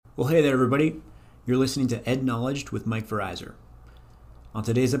Well, hey there, everybody. You're listening to Ed Knowledge with Mike Verizer. On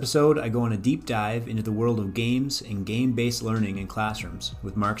today's episode, I go on a deep dive into the world of games and game-based learning in classrooms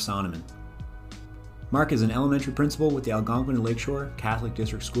with Mark Sonneman. Mark is an elementary principal with the Algonquin and Lakeshore Catholic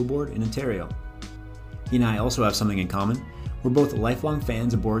District School Board in Ontario. He and I also have something in common. We're both lifelong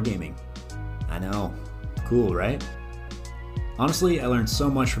fans of board gaming. I know. Cool, right? Honestly, I learned so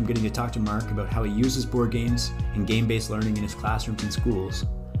much from getting to talk to Mark about how he uses board games and game-based learning in his classrooms and schools,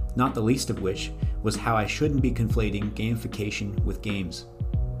 not the least of which was how I shouldn't be conflating gamification with games.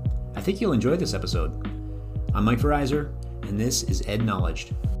 I think you'll enjoy this episode. I'm Mike Verizer, and this is Ed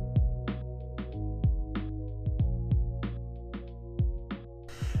Knowledged.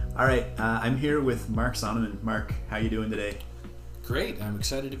 All right, I'm here with Mark Sonneman. Mark, how you doing today? Great. I'm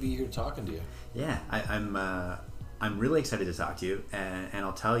excited to be here talking to you. Yeah, I'm really excited to talk to you, and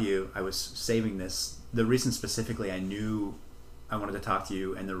I'll tell you, I was saving this. The reason specifically I knew I wanted to talk to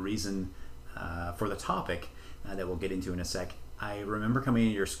you, and the reason for the topic that we'll get into in a sec. I remember coming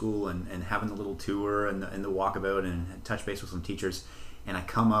into your school and having the little tour and the walkabout and touch base with some teachers, and I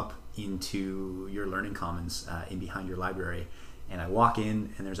come up into your learning commons in behind your library, and I walk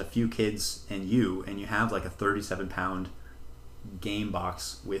in, and there's a few kids and you have like a 37-pound game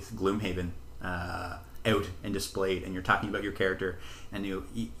box with Gloomhaven out and displayed, and you're talking about your character, and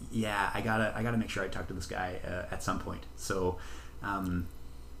I gotta make sure I talk to this guy at some point. So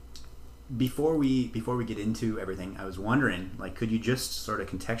before we get into everything, I was wondering, like, could you just sort of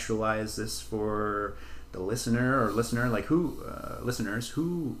contextualize this for the listener, like who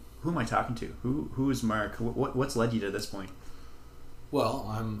am I talking to? Who is Mark? What's led you to this point? Well,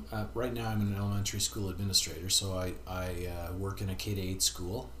 I'm right now I'm an elementary school administrator, so I work in a K-8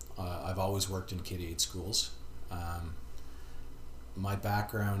 school. I've always worked in K-8 schools. My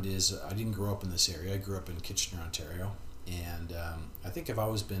background is I didn't grow up in this area. I grew up in Kitchener, Ontario, and I think I've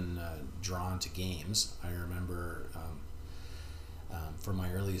always been drawn to games. I remember from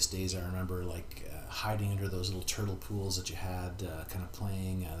my earliest days, I remember hiding under those little turtle pools that you had, kind of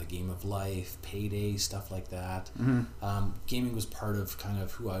playing the Game of Life, Payday, stuff like that. Mm-hmm. Gaming was part of kind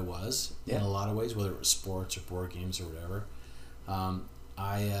of who I was in a lot of ways, whether it was sports or board games or whatever.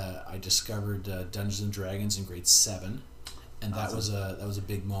 I discovered Dungeons and Dragons in grade 7, and awesome. that was a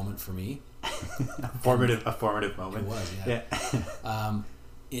big moment for me. a formative moment. It was, yeah.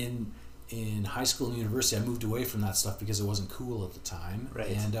 In high school and university, I moved away from that stuff because it wasn't cool at the time, right.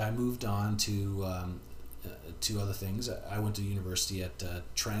 And I moved on to other things. I went to university at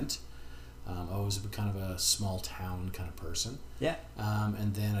Trent. I was kind of a small town kind of person. Yeah.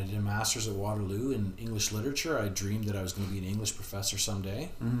 And then I did a master's at Waterloo in English literature. I dreamed that I was going to be an English professor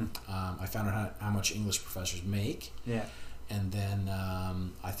someday. Mm-hmm. I found out how much English professors make. Yeah. And then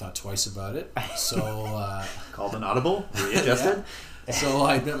I thought twice about it. So called an audible, readjusted. Yeah. So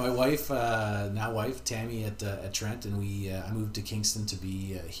I met my wife, now wife, Tammy at Trent, and I moved to Kingston to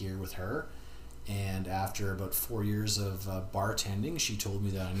be here with her. And after about 4 years of bartending, she told me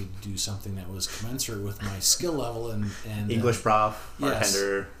that I needed to do something that was commensurate with my skill level and English prof,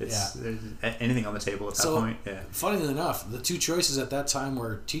 bartender. Yes. There's anything on the table at that point. Yeah. Funnily enough, the two choices at that time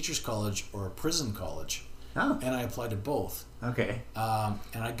were Teachers College or Prison College. Oh. And I applied to both. Okay.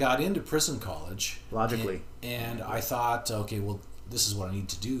 And I got into Prison College. Logically. And I thought, okay, well, this is what I need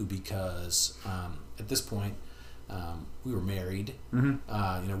to do because at this point, we were married.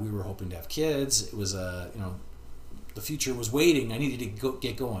 Mm-hmm. We were hoping to have kids. It was the future was waiting. I needed to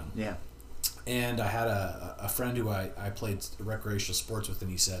get going. Yeah. And I had a friend who I played recreational sports with, and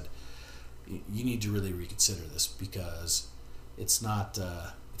he said, "You need to really reconsider this because it's not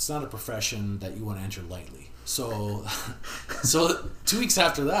a profession that you want to enter lightly." So 2 weeks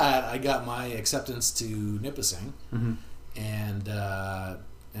after that, I got my acceptance to Nipissing, mm-hmm.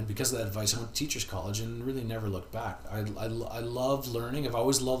 And because of that advice, I went to Teachers College and really never looked back. I love learning. I've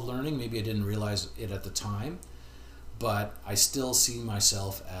always loved learning. Maybe I didn't realize it at the time, but I still see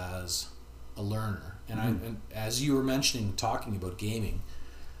myself as a learner. And mm-hmm. and as you were mentioning, talking about gaming,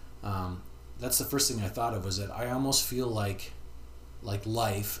 that's the first thing I thought of was that I almost feel like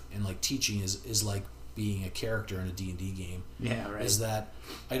life and like teaching is like being a character in a D&D game. Yeah, right. Is that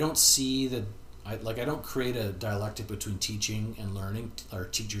I don't see that. I don't create a dialectic between teaching and learning, or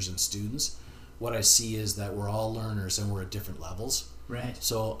teachers and students. What I see is that we're all learners and we're at different levels. Right.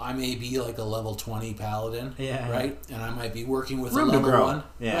 So I may be like a level 20 paladin, right? And I might be working with room a level to grow. 1.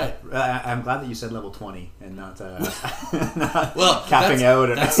 Yeah. Right. I'm glad that you said level 20 and not, well, capping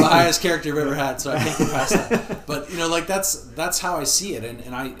out. That's the highest character I've ever had, so I can't get past that. But that's how I see it,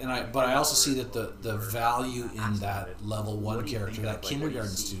 but I also see that the value in that level 1 character, that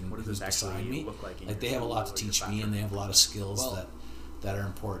kindergarten student who's beside me, like they have a lot to teach me, and they have a lot of skills that are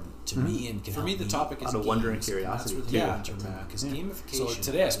important to me and can For help me, the topic is out of wonder and games, curiosity, that's too. really Yeah, because yeah. gamification. So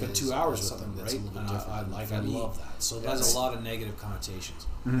today I spent 2 hours with something them, that's right? a little And bit different. I For me, love that. So that's- there's a lot of negative connotations.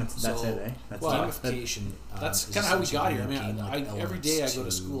 That's So, it, eh? That's well, tough. gamification. That's is kind of how we essentially got here. I mean, linking, like, every day I go to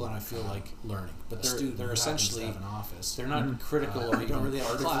elements school and I feel like learning, but a student they're who happens to essentially have an office. they're not critical or you even don't really have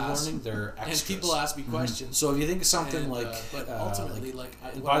part a of the class, learning. They're and extras. people ask me questions. So if you think of something And, like, but ultimately, like,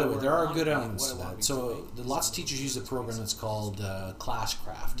 and what by I the way, there are want good to be, elements what to I want that. to So be lots of teachers use a program that's called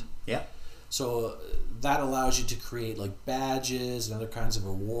Classcraft. Yeah. So that allows you to create like badges and other kinds of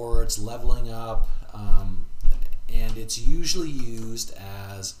awards, leveling up, and it's usually used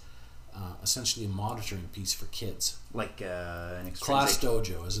as essentially a monitoring piece for kids. Like an extrinsic, Class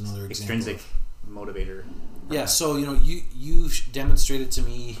Dojo is another example. extrinsic motivator. Yeah, so you demonstrated to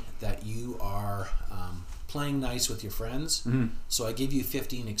me that you are playing nice with your friends. Mm-hmm. So I give you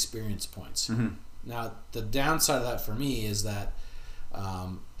 15 experience points. Mm-hmm. Now the downside of that for me is that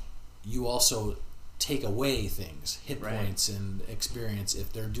you also take away things, hit Right. points and experience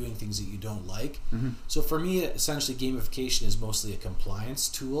if they're doing things that you don't like. Mm-hmm. So for me, essentially gamification is mostly a compliance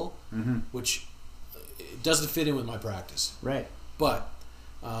tool, Mm-hmm. which it doesn't fit in with my practice. Right. But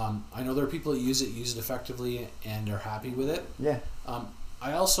I know there are people that use it effectively and are happy with it. Yeah.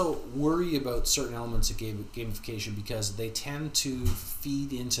 I also worry about certain elements of gamification because they tend to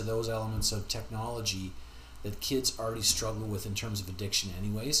feed into those elements of technology that kids already struggle with in terms of addiction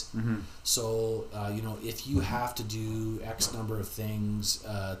anyways. Mm-hmm. So, if you have to do X number of things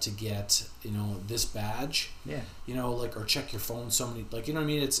to get, this badge, Yeah. or check your phone so many, what I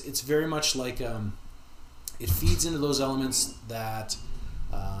mean? It's very much like, it feeds into those elements that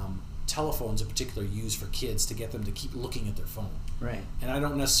telephones in particular use for kids to get them to keep looking at their phone. Right. And I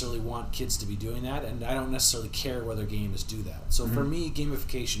don't necessarily want kids to be doing that, and I don't necessarily care whether games do that. So for me,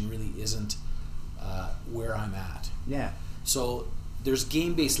 gamification really isn't where I'm at. Yeah. So there's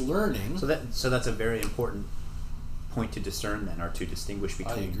game-based learning. So that's a very important point to discern then, or to distinguish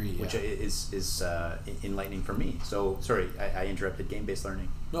between. I agree, Which yeah. is enlightening for me. So sorry, I interrupted. Game-based learning.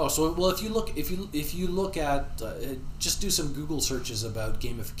 No, so well, if you look at just do some Google searches about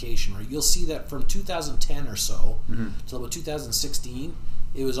gamification, right? You'll see that from 2010 or so till about 2016,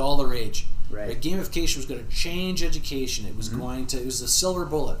 it was all the rage. Right. Gamification was going to change education. It was it was the silver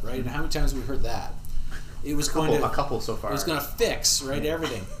bullet, right? And how many times have we heard that? It was A couple so far. It was going to fix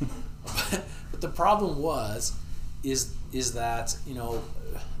everything. But the problem is that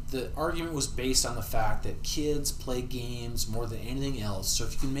the argument was based on the fact that kids play games more than anything else. So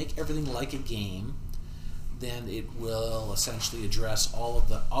if you can make everything like a game, then it will essentially address all of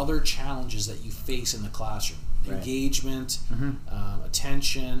the other challenges that you face in the classroom. Right. Engagement,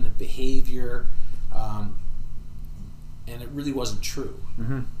 attention, behavior, and it really wasn't true.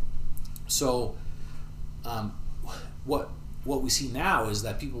 Mm-hmm. So what we see now is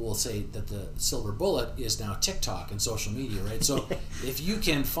that people will say that the silver bullet is now TikTok and social media, right? So if you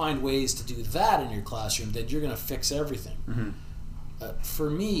can find ways to do that in your classroom, then you're going to fix everything. Mm-hmm.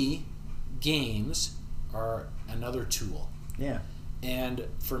 For me, games are another tool. Yeah. And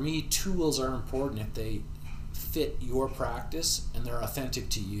for me, tools are important if they fit your practice and they're authentic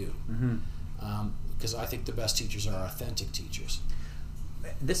to you. Because I think the best teachers are authentic teachers.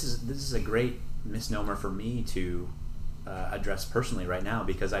 This is a great misnomer for me to address personally right now,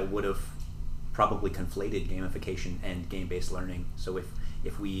 because I would have probably conflated gamification and game-based learning. So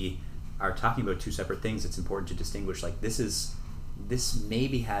if we are talking about two separate things, it's important to distinguish. Like this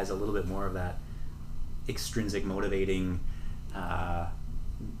maybe has a little bit more of that extrinsic motivating,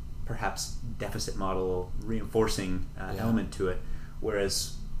 perhaps deficit model reinforcing element to it,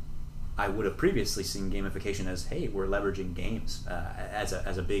 whereas I would have previously seen gamification as, hey, we're leveraging games as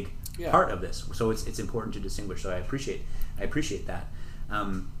a big part of this. So it's important to distinguish. So I appreciate that,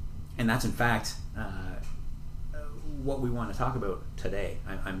 and that's in fact what we want to talk about today.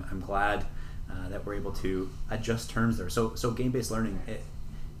 I'm glad that we're able to adjust terms there. So game-based learning,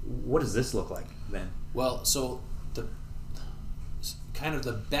 what does this look like then? Well, so the kind of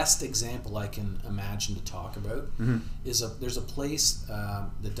the best example I can imagine to talk about is there's a place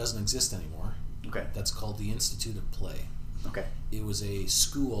that doesn't exist anymore. Okay. That's called the Institute of Play. Okay. It was a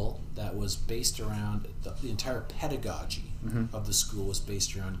school that was based around the entire pedagogy of the school was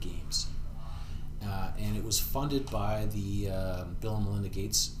based around games, and it was funded by the Bill and Melinda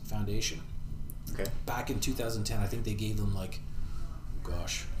Gates Foundation. Okay. Back in 2010, I think they gave them like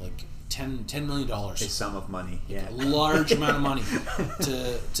 $10 million. A sum of money. Yeah. A large amount of money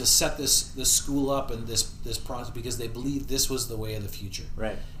to set this school up and this process, because they believed this was the way of the future.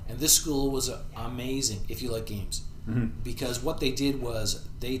 Right. And this school was amazing if you like games, because what they did was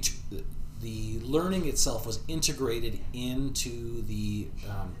the learning itself was integrated into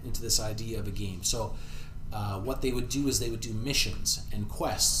this idea of a game. So what they would do is they would do missions and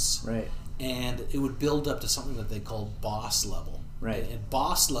quests, Right. and it would build up to something that they called boss level. Right. And at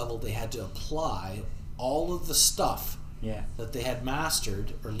boss level, they had to apply all of the stuff Yeah. that they had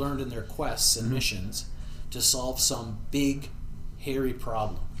mastered or learned in their quests and missions to solve some big, hairy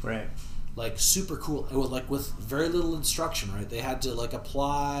problem. Right. Like super cool. It was like with very little instruction, right? They had to like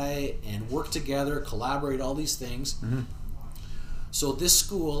apply and work together, collaborate, all these things. So this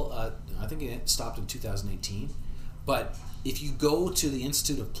school, I think it stopped in 2018, but if you go to the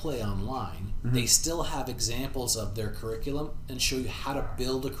Institute of Play online, they still have examples of their curriculum and show you how to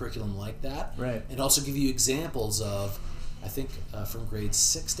build a curriculum like that. Right. And also give you examples of, I think from grades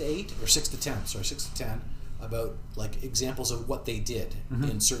 6 to 8 or 6 to 10, sorry, 6 to 10, about like examples of what they did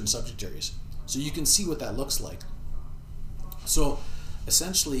in certain subject areas. So you can see what that looks like. So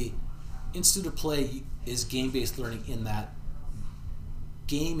essentially, Institute of Play is game-based learning in that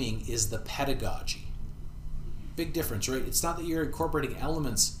gaming is the pedagogy. Big difference, right? It's not that you're incorporating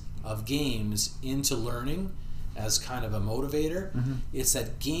elements of games into learning as kind of a motivator. It's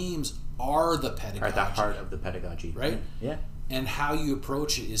that games are the pedagogy. Are at the heart of the pedagogy. Right? Yeah. And how you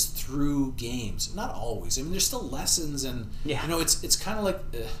approach it is through games. Not always. I mean, there's still lessons, and Yeah. you know, it's kind of like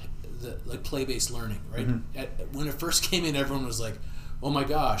like play-based learning, right? When it first came in, everyone was like, "Oh my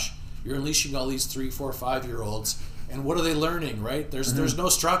gosh, you're unleashing all these 3, 4, 5-year-olds, and what are they learning?" Right? There's no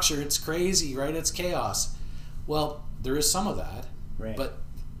structure. It's crazy, right? It's chaos. Well, there is some of that, Right. but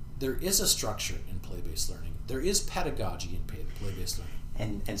there is a structure in play-based learning. There is pedagogy in play-based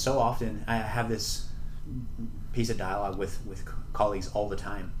learning. And so often I have this piece of dialogue with colleagues all the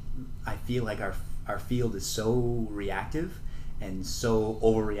time. I feel like our field is so reactive and so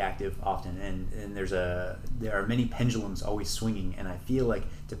overreactive often, and there are many pendulums always swinging, and I feel like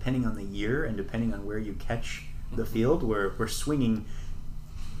depending on the year and depending on where you catch the field, we're swinging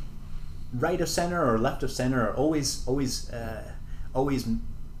right of center or left of center, or always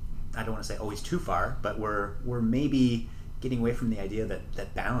I don't want to say always too far, but we're maybe getting away from the idea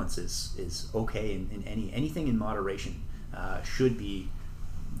that balance is okay in anything in moderation should be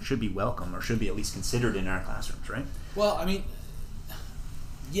welcome, or should be at least considered in our classrooms, right? Well, I mean,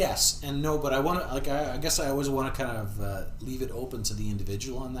 yes and no, but I want to, like, I guess I always want to kind of leave it open to the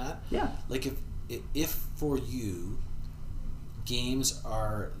individual on that. Yeah. Like if for you, games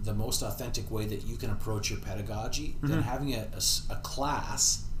are the most authentic way that you can approach your pedagogy, then having a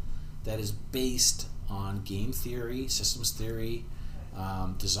class that is based on game theory, systems theory,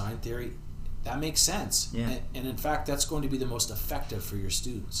 design theory, that makes sense. Yeah. And in fact, that's going to be the most effective for your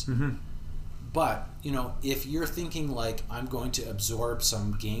students. But, you know, if you're thinking like, I'm going to absorb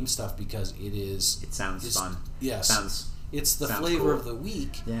some game stuff because it sounds fun. Yes. It's the sounds flavor cool. of the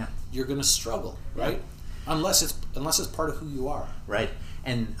week. Yeah. You're going to struggle, right? Unless it's part of who you are. Right.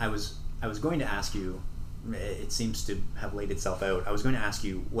 And I was going to ask you, it seems to have laid itself out. I was going to ask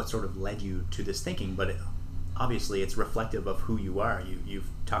you what sort of led you to this thinking, but obviously it's reflective of who you are. You've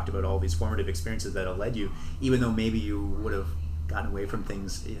talked about all these formative experiences that have led you, even though maybe you would have gotten away from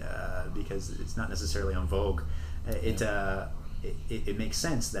things because it's not necessarily en vogue. It makes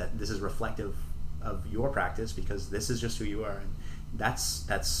sense that this is reflective of your practice, because this is just who you are, and that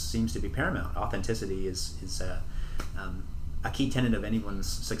seems to be paramount. Authenticity is a key tenet of anyone's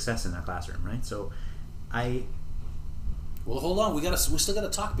success in that classroom, right? So Well, hold on. We still gotta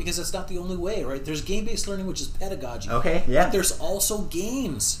talk, because it's not the only way, right? There's game-based learning, which is pedagogy. Okay, yeah. But there's also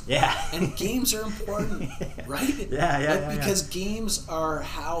games. Yeah. And games are important, right? Yeah. Because games are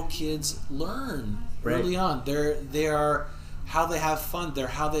how kids learn early Right. on. They are how they have fun. They're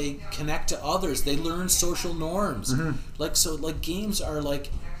how they connect to others. They learn social norms. Like games are like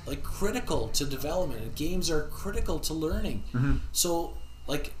critical to development. And games are critical to learning. So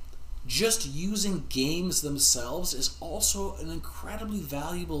like, just using games themselves is also an incredibly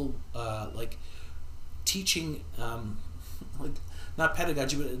valuable teaching, not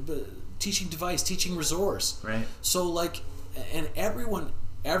pedagogy, but teaching device, teaching resource. Right. So like, and everyone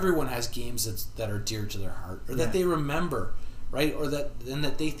has games that are dear to their heart, or that they remember, right? Or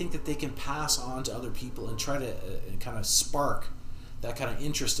that they think that they can pass on to other people and try to kind of spark that kind of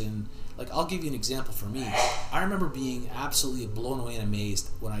interest in. Like, I'll give you an example for me. I remember being absolutely blown away and amazed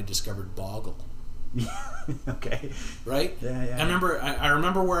when I discovered Boggle. Okay. Right? Yeah. I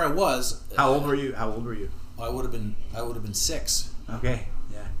remember where I was. How old were you? I would have been 6. Okay.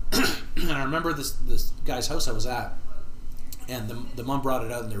 Yeah. And I remember this guy's house I was at, and the mom brought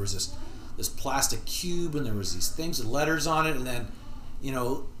it out, and there was this plastic cube, and there was these things with letters on it, and then, you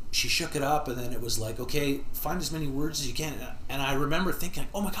know, she shook it up, and then it was like, okay, find as many words as you can. And I remember thinking,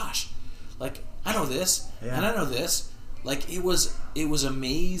 oh my gosh, Like, I know this, Yeah. and I know this. Like, it was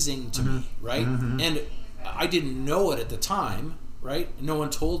amazing to me, right? And I didn't know it at the time, right? No one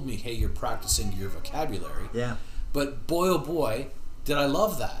told me, hey, you're practicing your vocabulary. Yeah. But boy, oh boy, did I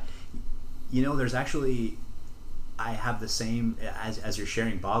love that. You know, there's actually, I have the same as you're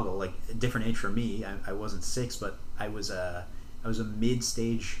sharing Boggle, like a different age for me. I wasn't 6, but I was a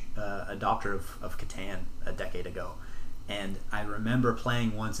mid-stage adopter of Catan a decade ago, and I remember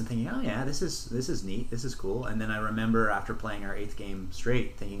playing once and thinking, oh yeah, this is neat, this is cool. And then I remember after playing our 8th game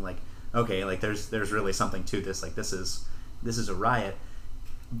straight, thinking like, okay, like there's really something to this. Like this is a riot.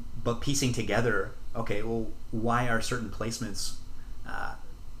 But piecing together, okay, well, why are certain placements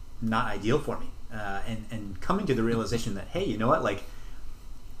not ideal for me? And coming to the realization that, hey, you know what, like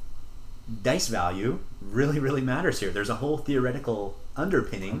dice value really matters here. There's a whole theoretical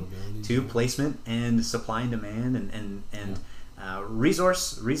underpinning to placement and supply and demand and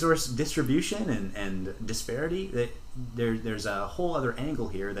resource distribution and disparity. That there's a whole other angle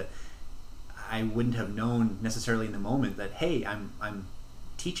here that I wouldn't have known necessarily in the moment. That hey, I'm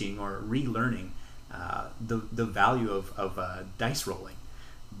teaching or relearning the value of dice rolling,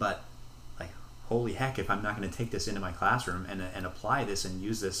 but like holy heck, if I'm not going to take this into my classroom and apply this and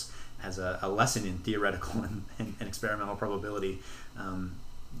use this as a lesson in theoretical and experimental probability,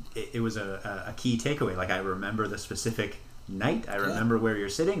 it was a key takeaway. Like I remember the specific night, I remember where you're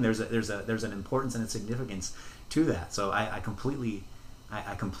sitting. There's an importance and a significance to that. So I completely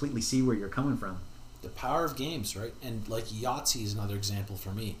see where you're coming from. The power of games, right? And like Yahtzee is another example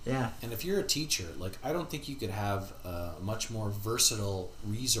for me. Yeah. And if you're a teacher, like I don't think you could have a much more versatile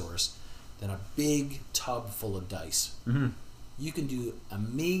resource than a big tub full of dice. Mm-hmm. You can do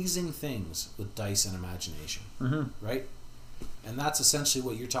amazing things with dice and imagination, right? And that's essentially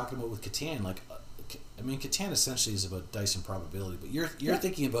what you're talking about with Catan. Like, I mean, Catan essentially is about dice and probability, but you're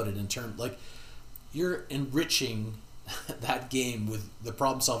thinking about it in terms like you're enriching that game with the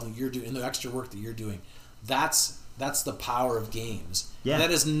problem solving you're doing and the extra work that you're doing. That's the power of games. Yeah. That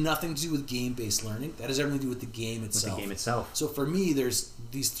has nothing to do with game-based learning. That has everything to do with the game itself. With the game itself. So for me, there's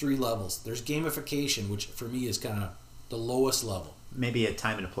these 3 levels. There's gamification, which for me is kind of the lowest level. Maybe a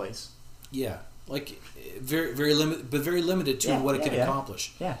time and a place. Yeah, like very limited, but very limited to what it can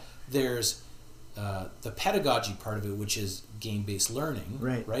accomplish. Yeah. There's the pedagogy part of it, which is game-based learning.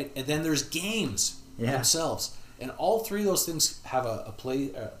 Right. And then there's games themselves. And all 3 of those things have a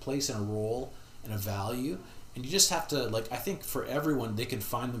place and a role and a value. And you just have to, like, I think for everyone, they can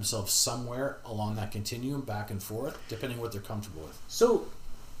find themselves somewhere along that continuum, back and forth, depending on what they're comfortable with. So,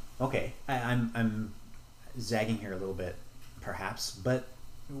 okay, I'm zagging here a little bit, perhaps, but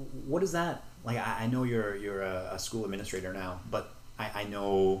what is that? Like, I know you're a school administrator now, but I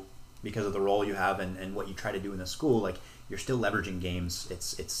know because of the role you have and what you try to do in the school, like, you're still leveraging games.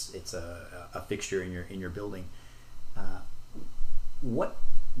 It's a fixture in your building.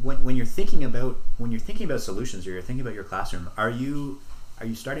 When you're thinking about solutions, or you're thinking about your classroom, are you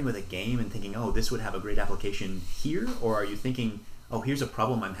starting with a game and thinking, oh, this would have a great application here, or are you thinking, oh, here's a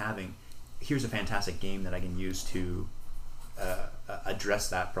problem I'm having, here's a fantastic game that I can use to address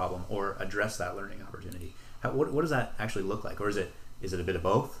that problem or address that learning opportunity? What does that actually look like, or is it a bit of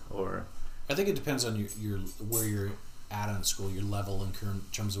both? Or I think it depends on your where you're at in school, your level in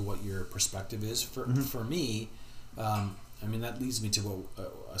terms of what your perspective is. For me, I mean, that leads me to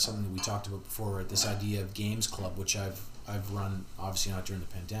something that we talked about before, right? This idea of Games Club, which I've run, obviously not during the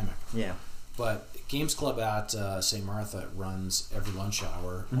pandemic. Yeah. But Games Club at St. Martha runs every lunch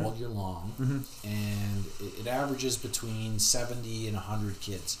hour all year long, and it averages between 70 and 100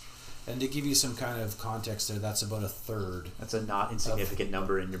 kids. And to give you some kind of context there, that's about a third. That's a not insignificant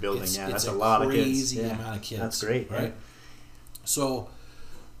number in your building. That's a lot of kids. Crazy amount of kids. That's great, right? So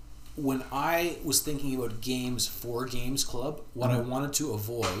when I was thinking about games for Games Club, what I wanted to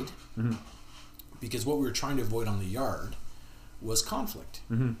avoid, because what we were trying to avoid on the yard was conflict.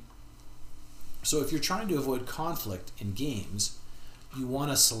 So if you're trying to avoid conflict in games, you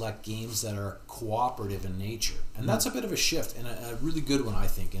want to select games that are cooperative in nature. And that's a bit of a shift, and a really good one, I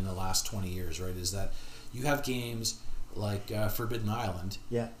think, in the last 20 years, right, is that you have games like Forbidden Island,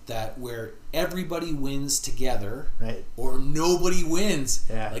 that where everybody wins together, right, or nobody wins.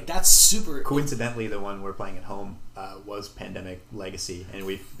 Yeah. Like, that's super... Coincidentally, the one we're playing at home was Pandemic Legacy, and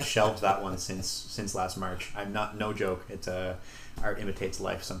we've shelved that one since last March. I'm not, no joke. It's art imitates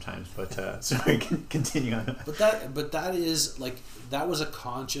life sometimes, but sorry, continue on. But that is, like, that was a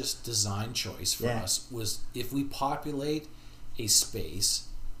conscious design choice for us, was if we populate a space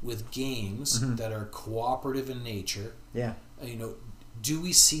with games that are cooperative in nature, do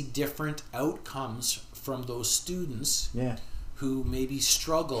we see different outcomes from those students who maybe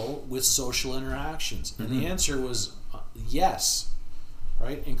struggle with social interactions? And the answer was yes,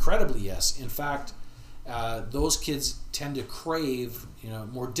 right? Incredibly yes. In fact, those kids tend to crave,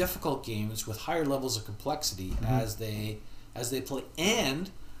 more difficult games with higher levels of complexity as they play.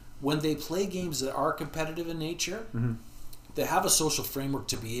 And when they play games that are competitive in nature, they have a social framework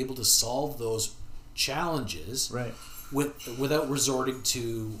to be able to solve those challenges, Right. without resorting to,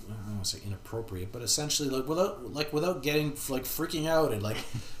 I don't want to say inappropriate, but essentially without getting freaking out and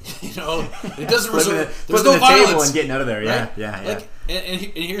it doesn't result. There's no violence. Table and getting out of there. Yeah, right? yeah. And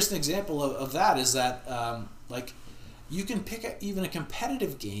here's an example of that is that you can pick even a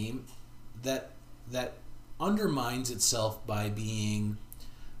competitive game that undermines itself by being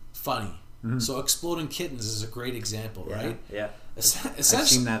funny. So Exploding Kittens is a great example, right? Yeah. Essentially, I've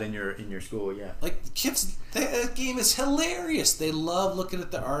seen that in your school. Yeah. Like the kids, that game is hilarious. They love looking at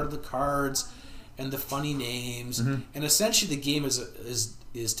the art of the cards and the funny names. And essentially, the game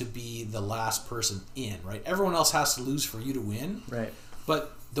is to be the last person in. Right. Everyone else has to lose for you to win. Right.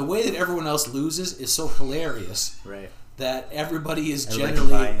 But the way that everyone else loses is so hilarious. Right. That everybody is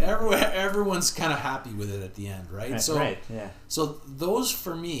everyone's kind of happy with it at the end. Right. So right. Yeah. So those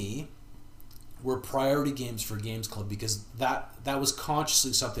for me were priority games for Games Club because that was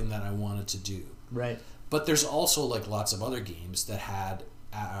consciously something that I wanted to do. Right. But there's also lots of other games that had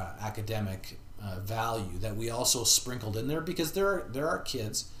academic value that we also sprinkled in there because there are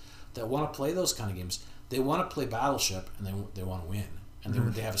kids that want to play those kind of games. They want to play Battleship and they want to win and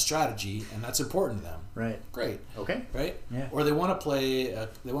they have a strategy and that's important to them. Right. Great. Okay. Right. Yeah. Or they want to play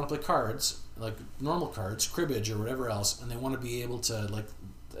cards like normal cards, cribbage or whatever else, and they want to be able to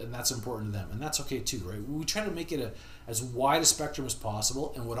and that's important to them, and that's okay too, right? We try to make it as wide a spectrum as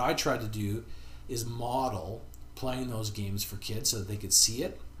possible, and what I try to do is model playing those games for kids so that they could see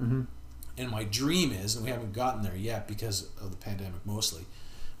it. And my dream is, and we haven't gotten there yet because of the pandemic mostly,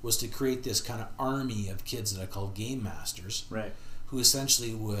 was to create this kind of army of kids that I call game masters, right? Who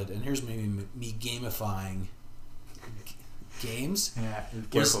essentially would, and here's maybe me gamifying games. Yeah,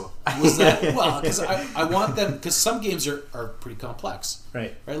 careful. Was that because I want them, because some games are pretty complex,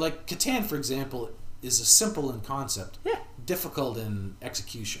 right? Like Catan, for example, is a simple in concept, yeah, difficult in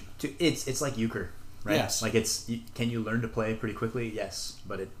execution. It's like euchre, right? Yes. Like can you learn to play pretty quickly? Yes,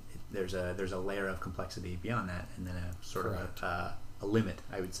 but there's a layer of complexity beyond that, and then a sort Correct. of a limit,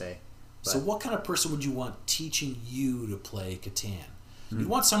 I would say. So what kind of person would you want teaching you to play Catan? You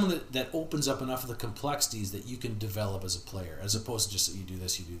want someone that opens up enough of the complexities that you can develop as a player, as opposed to just you do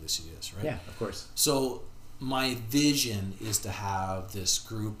this, you do this, you do this, right? Yeah, of course. So my vision is to have this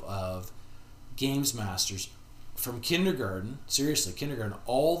group of games masters from kindergarten,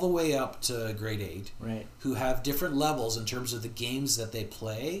 all the way up to grade 8, right? Who have different levels in terms of the games that they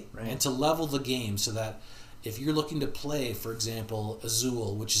play, right? And to level the game so that if you're looking to play, for example,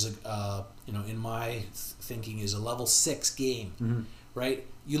 Azul, which is in my thinking is a level 6 game. Right?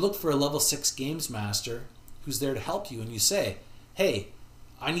 You look for a level 6 games master who's there to help you, and you say, hey,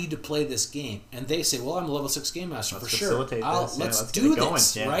 I need to play this game. And they say, well, I'm a level 6 game master for sure. Let's do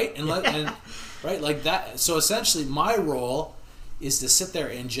this, yeah. Right? And right, like that. So essentially my role is to sit there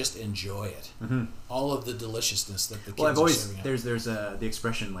and just enjoy it. All of the deliciousness that the kids are serving up. There's the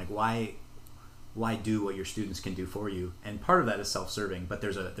expression like why do what your students can do for you, and part of that is self-serving, but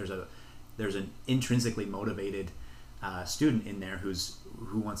there's an intrinsically motivated student in there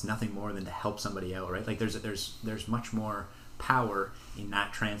who wants nothing more than to help somebody out, right? Like there's much more power in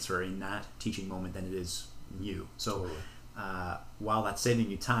that transfer, in that teaching moment than it is you. So totally. While that's saving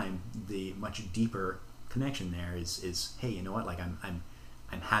you time, the much deeper connection there is hey, you know what? Like I'm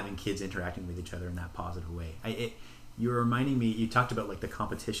having kids interacting with each other in that positive way. You're reminding me. You talked about like the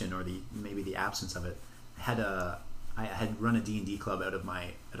competition or maybe the absence of it. I had run a D&D club out of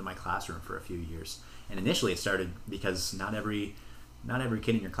my classroom for a few years. And initially it started because not every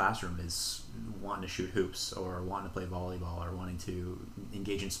kid in your classroom is wanting to shoot hoops or wanting to play volleyball or wanting to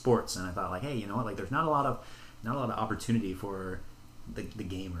engage in sports. And I thought like, hey, you know what? Like there's not a lot of opportunity for the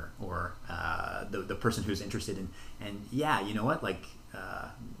gamer or the person who's interested in. And yeah, you know what? Like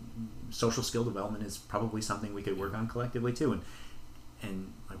social skill development is probably something we could work on collectively too.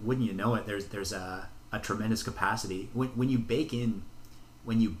 And like, wouldn't you know it? There's a tremendous capacity when you bake in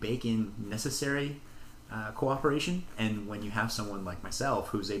necessary cooperation, and when you have someone like myself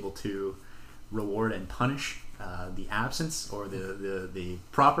who's able to reward and punish the absence or the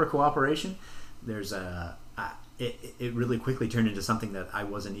proper cooperation, there's it really quickly turned into something that I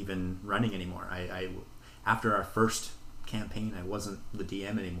wasn't even running anymore. I after our first campaign, I wasn't the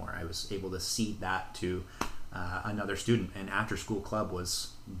DM anymore. I was able to cede that to another student, and after school club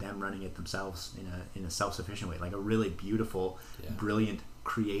was them running it themselves in a self-sufficient way, like a really beautiful, brilliant,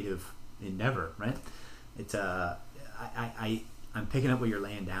 creative endeavor, right? It's I'm picking up what you're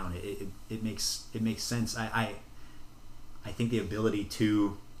laying down. It makes sense. I think the ability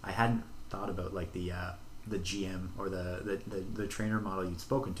to, I hadn't thought about like the GM or the trainer model you'd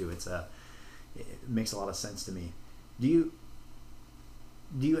spoken to. It makes a lot of sense to me. Do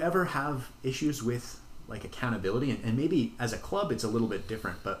you ever have issues with like accountability, and maybe as a club it's a little bit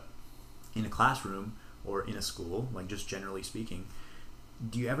different, but in a classroom or in a school, like just generally speaking,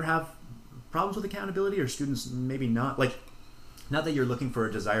 do you ever have problems with accountability, or students maybe not that you're looking for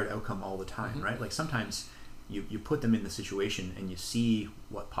a desired outcome all the time, right? Like sometimes you put them in the situation and you see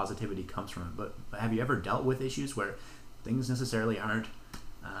what positivity comes from it, but have you ever dealt with issues where things necessarily aren't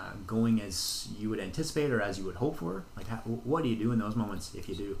going as you would anticipate or as you would hope for? Like what do you do in those moments, if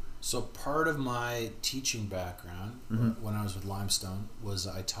you do? So part of my teaching background when I was with Limestone was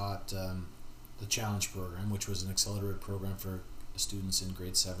I taught the Challenge program, which was an accelerated program for students in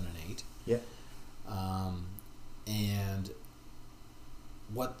grade 7 and 8. Yeah. And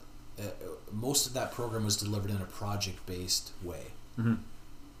what most of that program was delivered in a project-based way.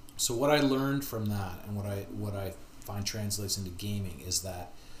 So what I learned from that, and what I find translates into gaming, is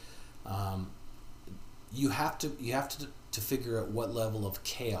that you have to figure out what level of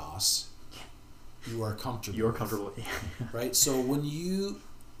chaos you are comfortable. You're comfortable, right? So when you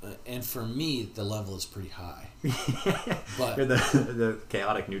and for me, the level is pretty high. But you're the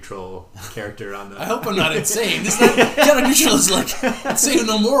chaotic neutral character on the. I hope I'm not insane. This is not, chaotic neutral is like insane,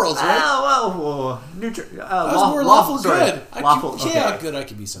 no morals, right? Well, neutral. I was more lawful good. Lawful, good. I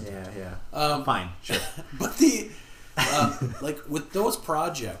could be something. Yeah. Fine, sure. But like with those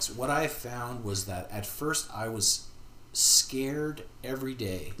projects, what I found was that at first I was scared every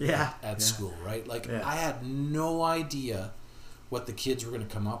day. At school, right? Like I had no idea what the kids were going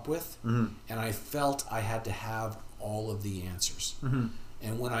to come up with, and I felt I had to have all of the answers.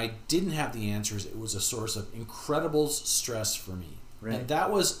 And when I didn't have the answers, it was a source of incredible stress for me. Right. And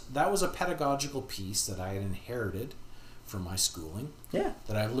that was a pedagogical piece that I had inherited from my schooling.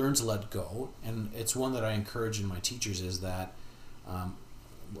 That I've learned to let go, and it's one that I encourage in my teachers. Is that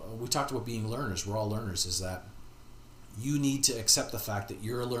we talked about being learners. We're all learners. Is that you need to accept the fact that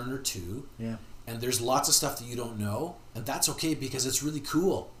you're a learner too. And there's lots of stuff that you don't know, and that's okay because it's really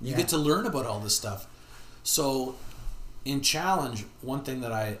cool. You get to learn about all this stuff. So in Challenge, one thing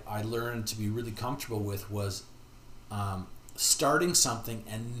that I learned to be really comfortable with was starting something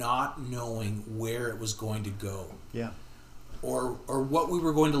and not knowing where it was going to go. Or what we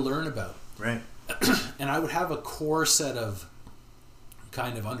were going to learn about. Right. And I would have a core set of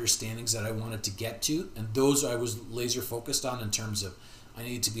kind of understandings that I wanted to get to, and those I was laser focused on in terms of I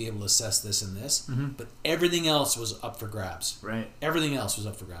needed to be able to assess this and this, but everything else was up for grabs. Right. Everything else was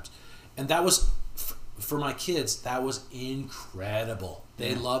up for grabs. And that was, for my kids, that was incredible.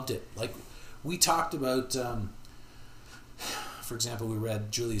 They loved it. Like, we talked about, for example, we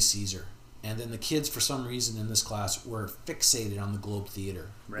read Julius Caesar, and then the kids, for some reason in this class, were fixated on the Globe Theatre.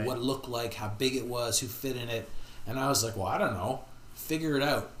 Right. What it looked like, how big it was, who fit in it. And I was like, well, I don't know. Figure it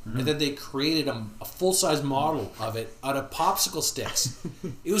out. And then they created a full-size model of it out of popsicle sticks.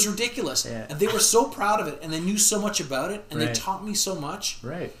 It was ridiculous. And they were so proud of it, and they knew so much about it, and they taught me so much.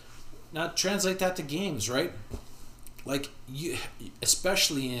 Right. Now translate that to games, right? Like, you,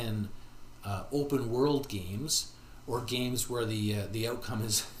 especially in open world games, or games where the outcome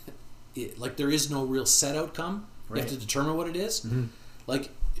is like there is no real set outcome. You have to determine what it is.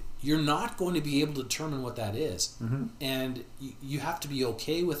 Like, you're not going to be able to determine what that is. And you have to be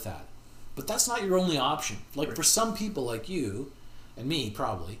okay with that. But that's not your only option. Like, for some people like you and me,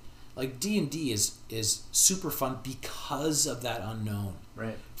 probably, like, D&D is super fun because of that unknown.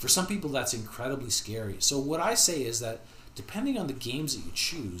 Right. For some people, that's incredibly scary. So what I say is that depending on the games that you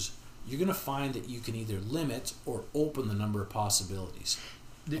choose, you're going to find that you can either limit or open the number of possibilities.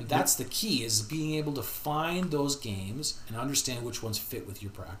 And that's the key, is being able to find those games and understand which ones fit with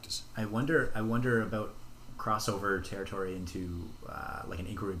your practice. I wonder about crossover territory into like an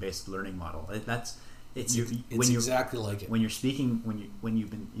inquiry-based learning model. It's exactly like it. When you're speaking, when you've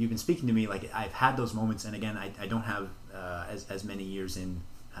been speaking to me, like, I've had those moments, and again, I don't have as many years in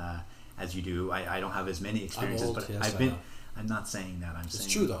as you do. I don't have as many experiences, old, but yes, I've been. I'm not saying that. I'm saying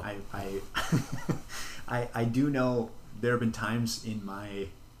it's true though. I do know there have been times in my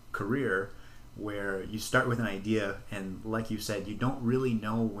career where you start with an idea, and like you said, you don't really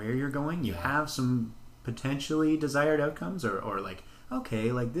know where you're going. You have some potentially desired outcomes, or like,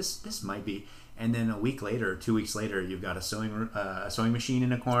 okay, like this might be, and then a week later, 2 weeks later, you've got a sewing machine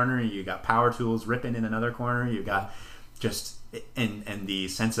in a corner, you got power tools ripping in another corner, you've got just and the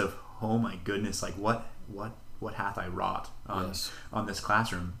sense of, oh my goodness, like what hath I wrought on this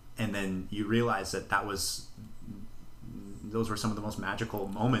classroom. And then you realize those were some of the most magical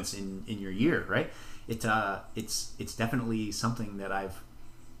moments in your year, right? It's definitely something that I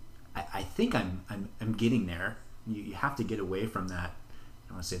think I'm getting there. You have to get away from that.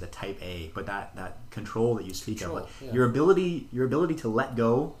 I don't want to say the type A, but that control that you speak of, like your ability to let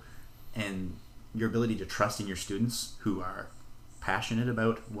go, and your ability to trust in your students who are passionate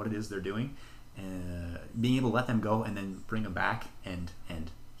about what it is they're doing, being able to let them go and then bring them back and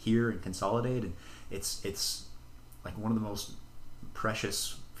hear and consolidate. And it's like one of the most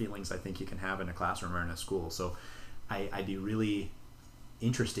precious feelings I think you can have in a classroom or in a school. So I'd be really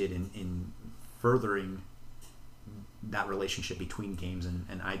interested in furthering that relationship between games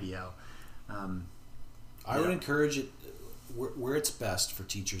and IBL. I would encourage it where it's best for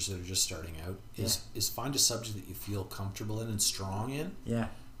teachers that are just starting out is find a subject that you feel comfortable in and strong in. Yeah.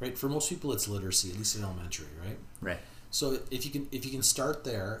 Right. For most people, it's literacy, at least in elementary. Right. Right. So if you can start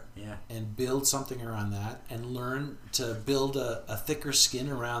there and build something around that and learn to build a thicker skin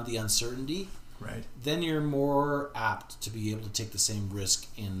around the uncertainty, right, then you're more apt to be able to take the same risk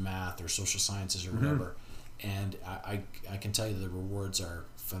in math or social sciences or whatever. And I can tell you the rewards are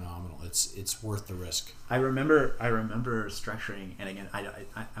phenomenal. It's worth the risk. I remember structuring, and again,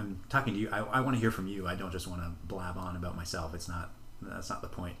 I'm talking to you. I want to hear from you. I don't just want to blab on about myself. That's not the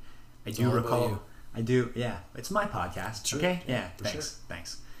point. I do recall. I do. Yeah, it's my podcast. Sure. Okay. Yeah.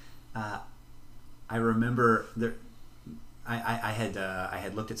 Thanks. I remember there. I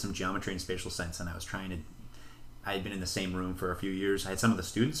had looked at some geometry and spatial sense, and I had been in the same room for a few years. I had some of the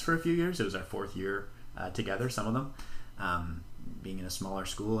students for a few years. It was our fourth year together, some of them, being in a smaller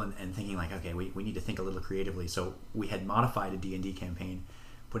school and thinking like, okay, we need to think a little creatively. So we had modified a D&D campaign,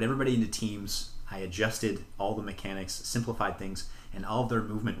 put everybody into teams. I adjusted all the mechanics, simplified things, and all of their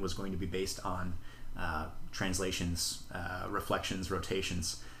movement was going to be based on translations, reflections,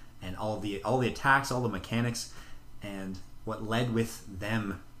 rotations, and all the attacks, all the mechanics. And what led with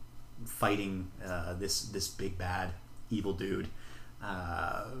them fighting this big bad evil dude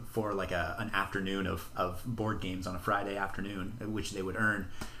for like an afternoon of board games on a Friday afternoon, which they would earn,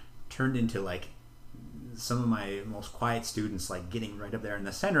 turned into like some of my most quiet students like getting right up there in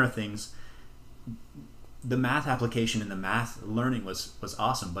the center of things. The math application and the math learning was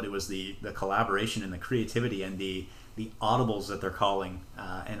awesome, but it was the collaboration and the creativity and the audibles that they're calling,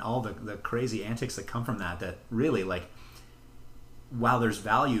 and all the crazy antics that come from that really, like, while there's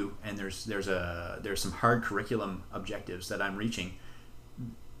value and there's some hard curriculum objectives that I'm reaching,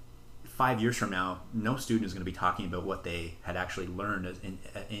 5 years from now, no student is going to be talking about what they had actually learned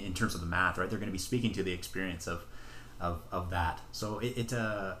in terms of the math, right? They're going to be speaking to the experience of that. So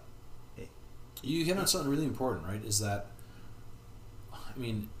you hit on something really important, right? Is that, I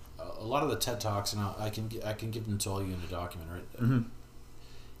mean, a lot of the TED Talks, and I can give them to all you in a document,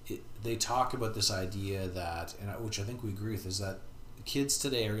 right? They talk about this idea that, and which I think we agree with, is that kids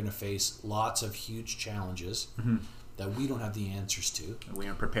today are going to face lots of huge challenges that we don't have the answers to. We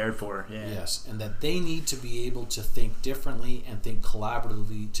aren't prepared for. Yeah. Yes, and that they need to be able to think differently and think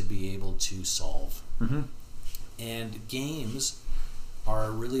collaboratively to be able to solve. And games are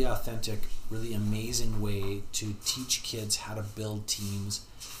a really authentic, really amazing way to teach kids how to build teams,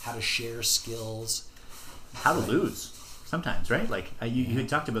 how to share skills, how to lose sometimes, right? Like you had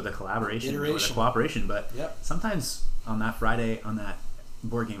talked about the collaboration or the cooperation, but sometimes on that Friday, on that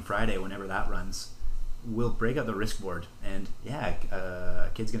board game Friday, whenever that runs, we'll break out the risk board, and a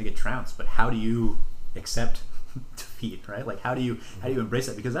kid's gonna get trounced, but how do you accept defeat, right? Like how do you embrace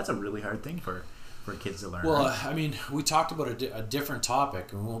that? Because that's a really hard thing for kids to learn. Well, right? I mean, we talked about a different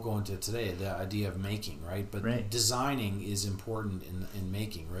topic, and we won't go into it today, the idea of making, right? But designing is important in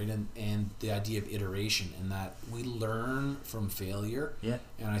making, right? And the idea of iteration, and that we learn from failure. Yeah.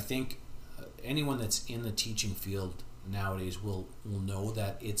 And I think anyone that's in the teaching field nowadays will know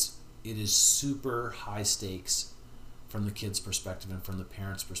that it is super high stakes from the kid's perspective and from the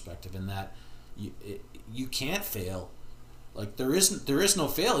parent's perspective, and that you can't fail. Like there is no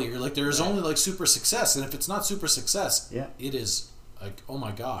failure. Like there is only like super success, and if it's not super success, it is like, oh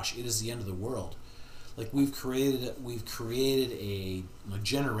my gosh, it is the end of the world. Like we've created a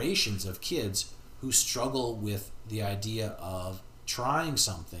generations of kids who struggle with the idea of trying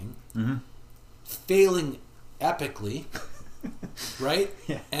something, failing epically, right?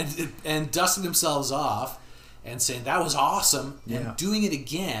 And dusting themselves off and saying that was awesome, and doing it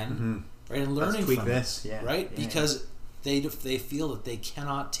again, right, and learning from it, right? Because they feel that they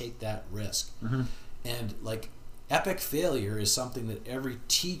cannot take that risk. And like epic failure is something that every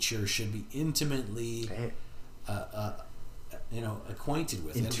teacher should be intimately acquainted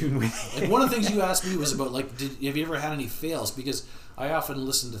with. In tune with. Like one of the things you asked me was about like, have you ever had any fails? Because I often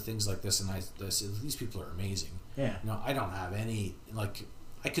listen to things like this and I say, these people are amazing. Yeah. I don't have any, like,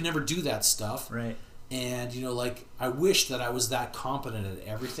 I could never do that stuff. Right. And, like, I wish that I was that competent at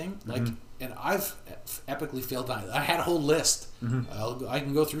everything. Like, and I've epically failed. I had a whole list. I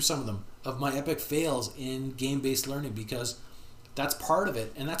can go through some of them of my epic fails in game-based learning because that's part of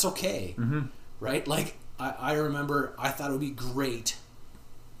it and that's okay. Right? Like, I remember I thought it would be great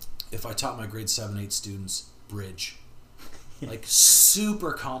if I taught my grade 7, 8 students bridge. Like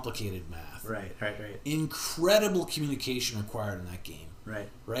super complicated math. Right. Incredible communication required in that game.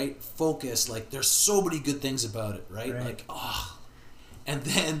 Right? Focus. Like there's so many good things about it. Right? Like, And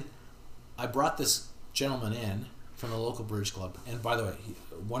then I brought this gentleman in from the local bridge club. And by the way,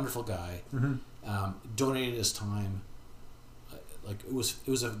 a wonderful guy. Donated his time. Like it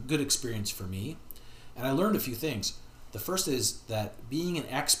was a good experience for me. And I learned a few things. The first is that being an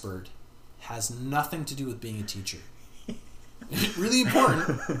expert has nothing to do with being a teacher. Really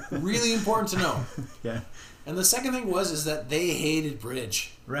important to know. Yeah. And the second thing is that they hated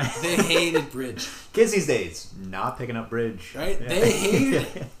bridge. Right. They hated bridge. Kids these days not picking up bridge. Right? Yeah. They hated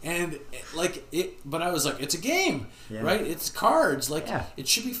it. And like it, but I was like, it's a game, right? It's cards. Like it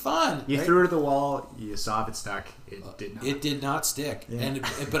should be fun. You threw it at the wall. You saw if it stuck. It did not. It did not stick. Yeah.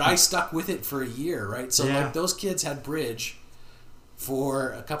 But I stuck with it for a year, right? So like those kids had bridge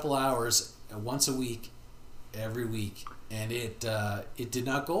for a couple hours once a week, every week. And it did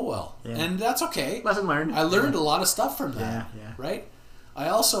not go well. Yeah. And that's okay. Lesson learned. I learned a lot of stuff from that. Yeah. Right? I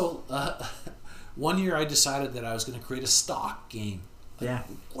also, one year I decided that I was going to create a stock game. Like,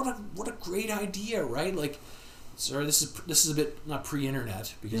 what a great idea, right? Like, sorry, this is a bit, not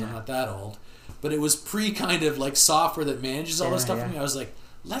pre-internet, because I'm not that old, but it was pre kind of like software that manages all this stuff for me. I was like,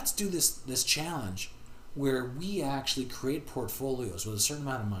 let's do this challenge where we actually create portfolios with a certain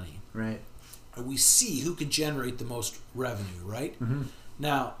amount of money. Right. And we see who can generate the most revenue, right?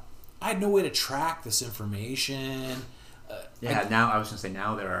 Now, I had no way to track this information. Now I was going to say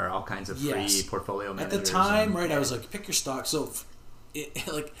now there are all kinds of free portfolio managers. At the time, I was like, pick your stock. So,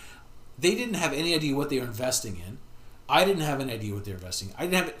 like, they didn't have any idea what they were investing in. I didn't have any idea what they were investing in.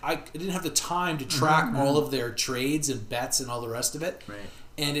 I didn't have the time to track all of their trades and bets and all the rest of it. Right.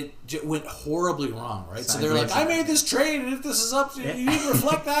 And it went horribly wrong, right? So they're like, I made this trade, and if this is up, you need to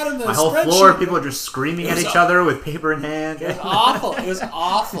reflect that in the My whole spreadsheet. floor, people are just screaming at each other with paper in hand. It was awful. It was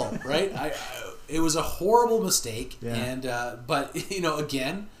awful, right? It was a horrible mistake. And but,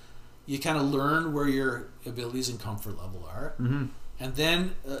 again, you kind of learn where your abilities and comfort level are. And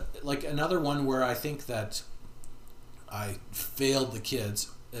then, like, another one where I think that I failed the kids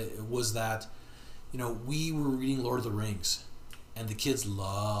was that, we were reading Lord of the Rings. And the kids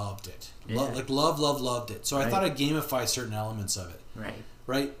loved it. Loved it. So I thought I'd gamify certain elements of it.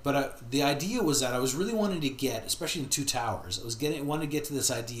 Right? But the idea was that I was really wanting to get, especially in Two Towers, wanted to get to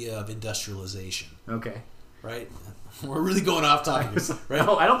this idea of industrialization. Okay. Right? We're really going off topic. Right?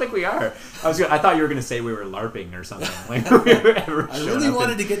 No, I don't think we are. I thought you were going to say we were LARPing or something. Like I really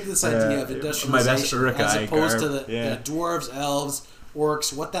wanted to get to this idea of industrialization as opposed to the dwarves, elves,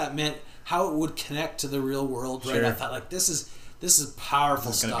 orcs, what that meant, how it would connect to the real world. Right? I thought, like, this is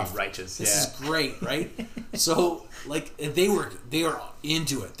powerful stuff. This is going to be righteous. This is great, right? So, like, they were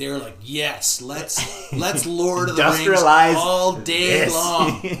into it. They were like, yes, let's Lord of the Rings all day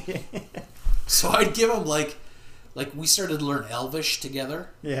long. So I'd give them like we started to learn Elvish together.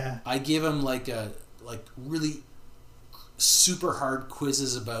 Yeah. I give them like really super hard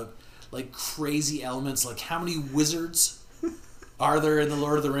quizzes about like crazy elements, like how many wizards are there in the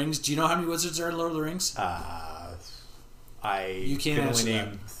Lord of the Rings? Do you know how many wizards are in Lord of the Rings? You can only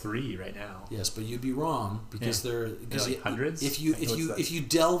name 3 right now. Yes, but you'd be wrong because like hundreds. If you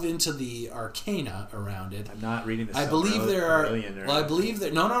delve into the arcana around it, I'm not reading this. I believe there are. Well, I believe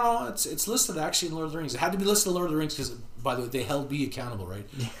that no. It's listed actually in Lord of the Rings. It had to be listed in Lord of the Rings because, by the way, they held me accountable, right?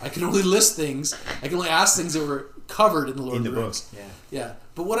 I can only list things. I can only ask things that were covered in the Lord of the Rings. Yeah.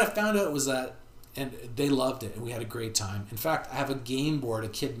 But what I found out was that. And they loved it, and we had a great time. In fact, I have a game board. A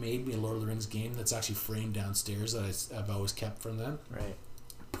kid made me a Lord of the Rings game that's actually framed downstairs that I've always kept from them. Right.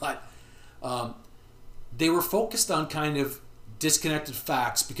 But they were focused on kind of disconnected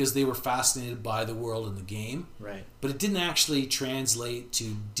facts because they were fascinated by the world in the game. Right. But it didn't actually translate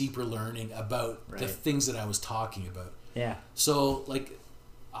to deeper learning about the things that I was talking about. Yeah. So, like,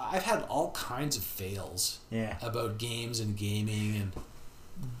 I've had all kinds of fails about games and gaming. And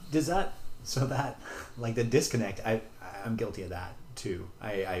does that... So that, like the disconnect, I'm guilty of that too.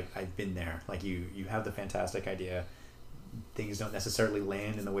 I've been there. Like you have the fantastic idea, things don't necessarily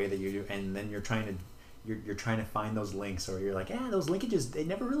land in the way that you do, and then you're trying to find those links, or you're like, those linkages, they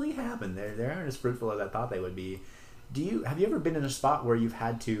never really happen. They aren't as fruitful as I thought they would be. Have you ever been in a spot where you've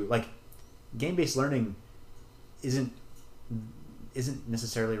had to, like, game-based learning isn't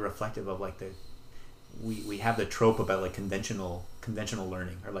necessarily reflective of like we have the trope about like conventional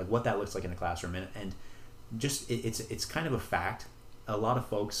learning, or like what that looks like in a classroom, and just it's kind of a fact. A lot of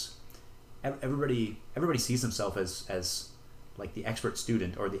folks, everybody sees themselves as like the expert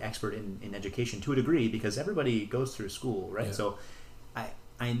student or the expert in education to a degree, because everybody goes through school, right? Yeah. So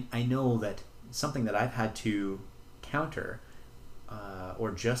I know that something that I've had to counter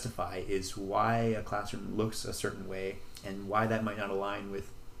or justify is why a classroom looks a certain way, and why that might not align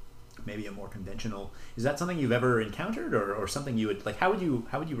with maybe a more conventional. Is that something you've ever encountered, or something you would like? How would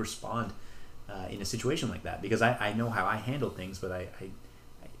you respond in a situation like that? Because I know how I handle things, but I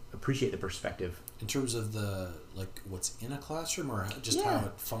appreciate the perspective. In terms of the, like, what's in a classroom, or just how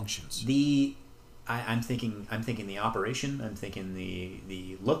it functions? I'm thinking the operation. I'm thinking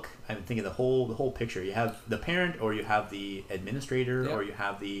the look. I'm thinking the whole picture. You have the parent, or you have the administrator, or you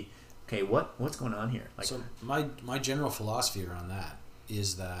have the what's going on here? Like, so my general philosophy around that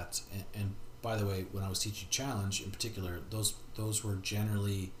is that, and by the way, when I was teaching Challenge in particular, those were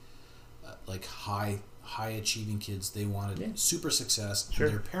generally like high achieving kids. They wanted super success. Sure.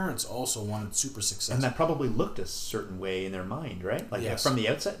 And their parents also wanted super success. And that probably looked a certain way in their mind, right? Like Yes. from the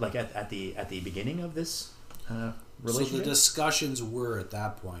outset, like at the beginning of this relationship. So the discussions were at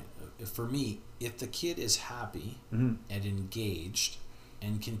that point, for me, if the kid is happy and engaged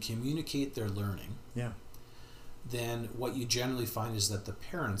and can communicate their learning, then what you generally find is that the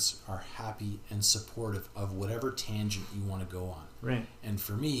parents are happy and supportive of whatever tangent you want to go on. Right. And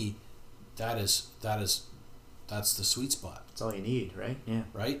for me, that's the sweet spot. That's all you need, right? Yeah.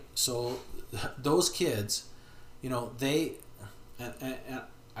 Right? So those kids, they, and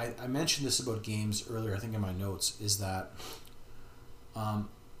I mentioned this about games earlier, I think in my notes, is that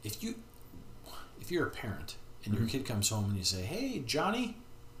if you're a parent and your kid comes home and you say, "Hey, Johnny,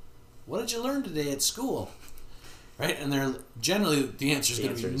 what did you learn today at school?" Right? And they're generally, the answer is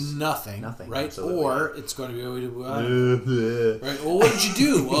going to be nothing, right? Absolutely. Or it's going to be, right? Well, what did you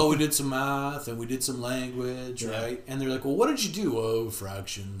do? Well, we did some math and we did some language, right? And they're like, "Well, what did you do?" "Oh,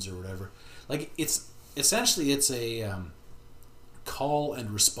 fractions," or whatever. Like, it's essentially a call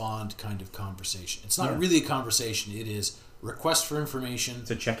and respond kind of conversation. It's not really a conversation. It is request for information.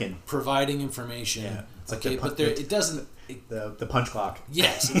 It's a check-in. Providing information. Yeah. It's like it doesn't. The punch clock.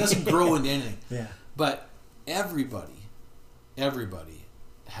 Yes, it doesn't grow into anything. Yeah. But everybody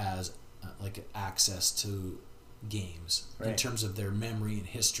has like access to games in terms of their memory and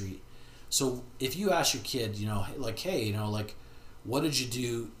history. So if you ask your kid, hey, what did you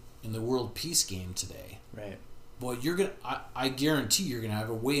do in the World Peace game today? Right. Well, I guarantee you're gonna have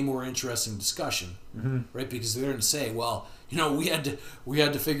a way more interesting discussion, right? Because they're gonna say, well, we had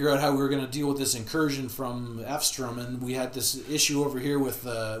to figure out how we were gonna deal with this incursion from Efstrom, and we had this issue over here with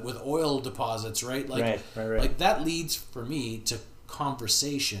oil deposits, right? Like, right. Like, that leads for me to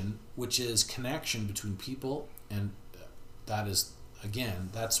conversation, which is connection between people, and that is, again,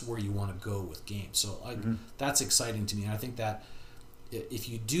 that's where you want to go with games. So that's exciting to me, and I think that if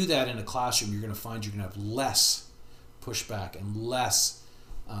you do that in a classroom, you're going to find you're going to have less pushback and less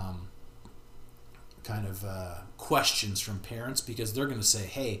questions from parents, because they're going to say,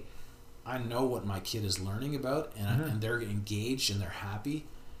 "Hey, I know what my kid is learning about, and they're engaged and they're happy,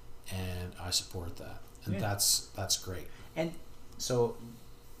 and I support that." And that's great. And so,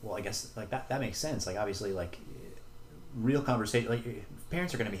 well, I guess like that makes sense. Like, obviously, like real conversation. Like,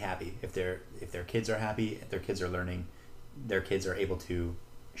 parents are going to be happy if their kids are happy, if their kids are learning, their kids are able to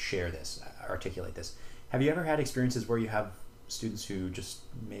share this, articulate this. Have you ever had experiences where you have students who just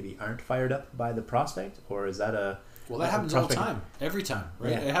maybe aren't fired up by the prospect, or is that well, that happens all the time, every time,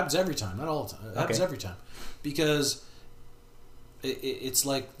 right? It happens every time, not all the time. It happens every time, because it's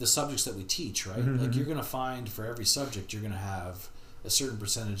like the subjects that we teach, right? Like, you're going to find for every subject, you're going to have a certain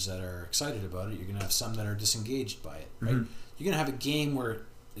percentage that are excited about it. You're going to have some that are disengaged by it, right? You're going to have a game where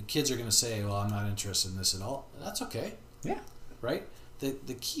the kids are going to say, "Well, I'm not interested in this at all." That's okay. Yeah. Right?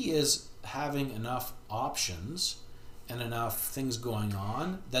 The key is having enough options and enough things going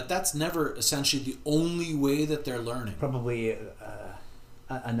on that's never essentially the only way that they're learning. Probably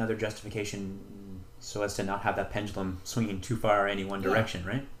another justification so as to not have that pendulum swinging too far any one direction,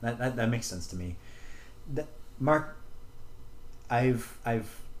 right? That makes sense to me. Mark, I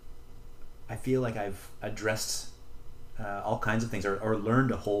feel like I've addressed all kinds of things, or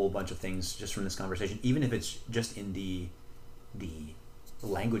learned a whole bunch of things just from this conversation, even if it's just in the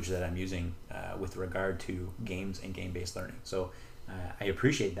language that I'm using with regard to games and game-based learning. So I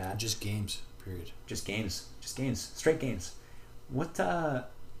appreciate that. Just games, period. Just games, straight games. What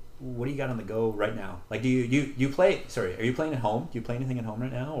do you got on the go right now? Like, do you play? Sorry, are you playing at home? Do you play anything at home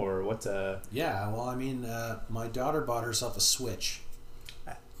right now, or what? Yeah, well, I mean, my daughter bought herself a Switch.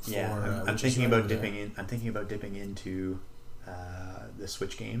 I'm thinking about dipping in. I'm thinking about dipping into the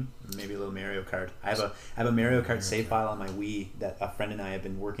Switch game, maybe a little Mario Kart. I have a Mario Kart save file on my Wii that a friend and I have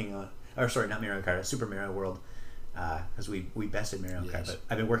been working on. Or sorry, not Mario Kart, Super Mario World, because we bested Mario Kart. But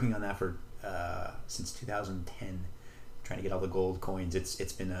I've been working on that for since 2010, trying to get all the gold coins.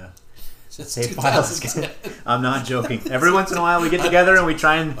 It's been a save file. I'm not joking. Every once in a while we get together and we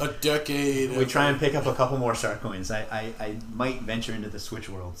try and pick up a couple more star coins. I might venture into the Switch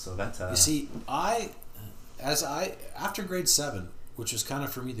world, so that's you see, after grade 7, which was kind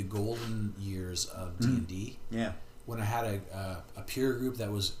of for me the golden years of D&D. Yeah. When I had a peer group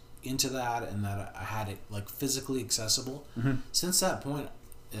that was into that and that I had it like physically accessible. Mm-hmm. Since that point,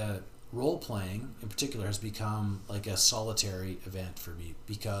 role playing in particular has become like a solitary event for me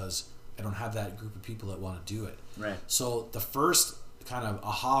because I don't have that group of people that want to do it. Right. So the first kind of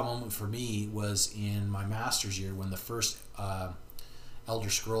aha moment for me was in my master's year when the first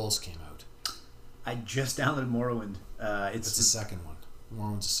Elder Scrolls came out. I just downloaded Morrowind. It's the second one.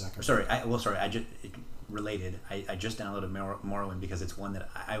 Morrowind's the second. Sorry, related. I just downloaded Morrowind because it's one that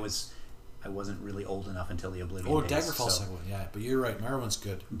I wasn't really old enough until the Oblivion days. Daggerfall's second one, yeah. But you're right, Morrowind's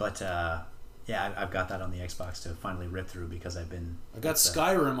good. But yeah, I've got that on the Xbox to finally rip through because I got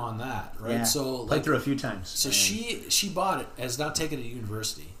Skyrim on that, right? Yeah, so played through a few times. So she bought it, has not taken it to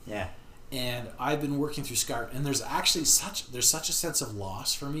university. Yeah. And I've been working through Skyrim, and there's actually such a sense of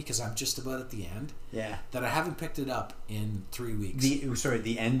loss for me because I'm just about at the end. Yeah. That I haven't picked it up in 3 weeks.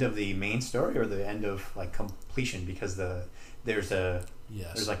 The end of the main story or the end of like completion, because there's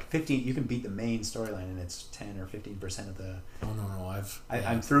like 15. You can beat the main storyline and it's 10 or 15% of the. Oh no!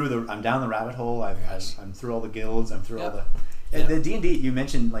 I'm down the rabbit hole. I'm through all the guilds. I'm through all the. Yep. The D&D you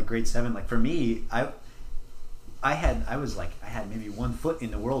mentioned, like grade 7. Like for me, I had maybe 1 foot in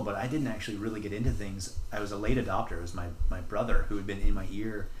the world, but I didn't actually really get into things. I was a late adopter. It was my brother who had been in my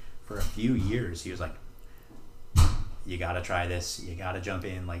ear for a few years. He was like, "You got to try this. You got to jump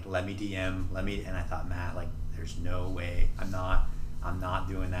in. Like, let me DM. And I thought, Matt, like, there's no way. I'm not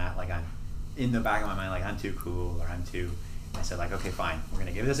doing that. Like, I'm in the back of my mind, like, I'm too cool or I'm too. I said, like, okay, fine. We're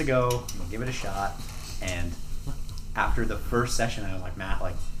gonna give this a go. I'm gonna give it a shot. And after the first session, I was like, Matt,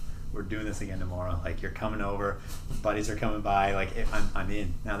 like, we're doing this again tomorrow. Like, you're coming over, buddies are coming by. Like, I'm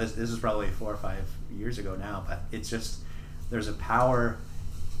in. Now this is probably 4 or 5 years ago now, but it's just there's a power,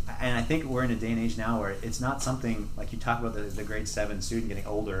 and I think we're in a day and age now where it's not something like you talk about the grade 7 student getting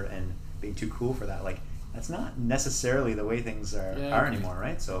older and being too cool for that. Like, that's not necessarily the way things are anymore,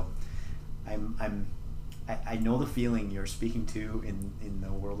 right? So, I know the feeling you're speaking to in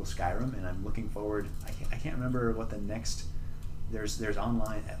the world of Skyrim, and I'm looking forward. I can't remember what the next. There's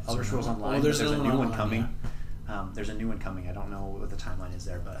online Elder Scrolls Online. Oh, there's a new one online, coming. Yeah. There's a new one coming. I don't know what the timeline is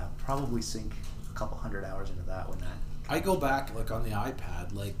there, but I'll probably sink a couple 100 hours into that when that. I go back like on the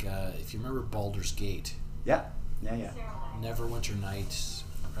iPad, like if you remember Baldur's Gate. Yeah. Neverwinter Nights,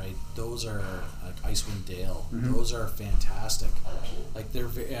 right? Those are like Icewind Dale. Mm-hmm. Those are fantastic. Like they're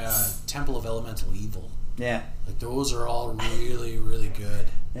Temple of Elemental Evil. Yeah. Like those are all really, really good.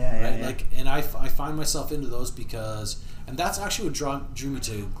 Yeah. Right? Like, and I find myself into those because, and that's actually what drew me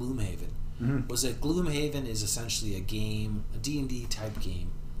to Gloomhaven. Mm-hmm. Was that Gloomhaven is essentially a game, a D&D type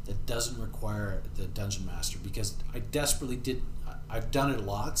game that doesn't require the dungeon master, because I desperately I've done it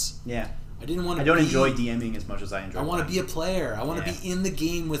lots. Yeah. I didn't want to. I don't enjoy DMing as much as I enjoy. I want to be a player. I want to be in the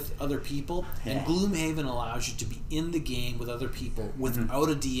game with other people, and Gloomhaven allows you to be in the game with other people without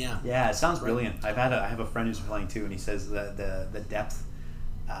a DM. Yeah, it sounds brilliant. I have a friend who's playing too, and he says that the depth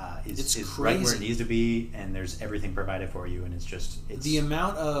is right where it needs to be, and there's everything provided for you, and it's the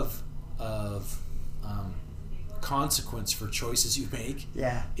amount of consequence for choices you make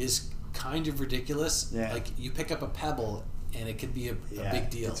is kind of ridiculous. Yeah. Like you pick up a pebble and it could be a big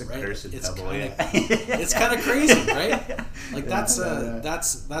deal, it's a right? Cursed pebble, it's kind of crazy, right? Like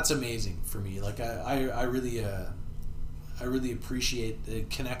that's amazing for me. Like I really appreciate it.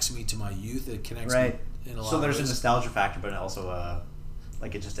 Connects me to my youth. It connects me in a lot of ways. So there's a nostalgia factor, but also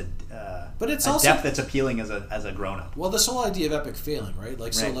like it's just but it's a also depth that's appealing as a grown up. Well, this whole idea of epic failing, right?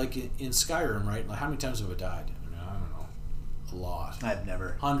 Like so, like in Skyrim, right? Like how many times have I died? I don't know, a lot. I've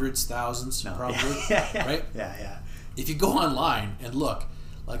never. Hundreds, thousands, probably. Yeah. Right? Yeah. If you go online and look,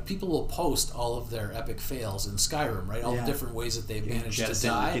 like people will post all of their epic fails in Skyrim, right? All the different ways that they've managed to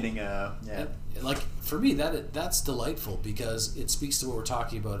die. And, like for me, that's delightful because it speaks to what we're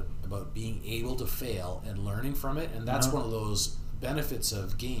talking about being able to fail and learning from it, and that's one of those benefits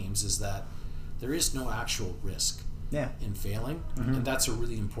of games is that there is no actual risk in failing, and that's a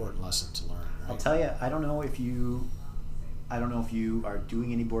really important lesson to learn. Right? I'll tell you, I don't know if you are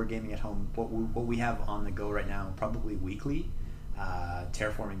doing any board gaming at home. What we have on the go right now, probably weekly,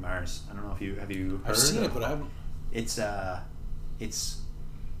 Terraforming Mars. I don't know if you have you heard. I've seen it, but I haven't.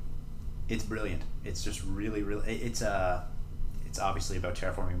 It's brilliant. It's just really it's obviously about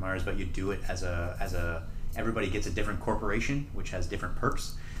terraforming Mars, but you do it as a everybody gets a different corporation which has different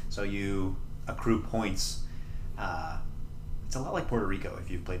perks. So you accrue points. It's a lot like Puerto Rico if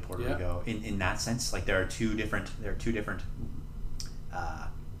you've played Puerto Rico in that sense. Like there are two different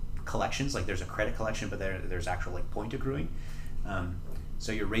collections. Like there's a credit collection, but there's actual like point accruing.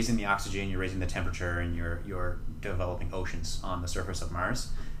 So you're raising the oxygen, you're raising the temperature, and you're developing oceans on the surface of Mars,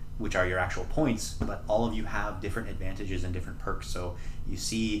 which are your actual points, but all of you have different advantages and different perks. So you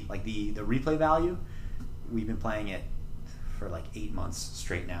see like the replay value, we've been playing it for like 8 months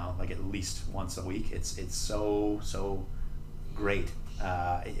straight now, like at least once a week. It's so great.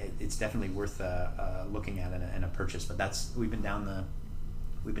 It's definitely worth looking at and a purchase. But we've been down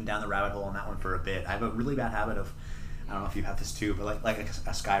the rabbit hole on that one for a bit. I have a really bad habit of, I don't know if you have this too, but like a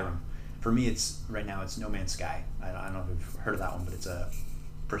Skyrim. For me, it's right now it's No Man's Sky. I don't know if you've heard of that one, but it's a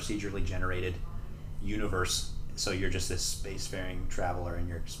procedurally generated universe. So you're just this spacefaring traveler and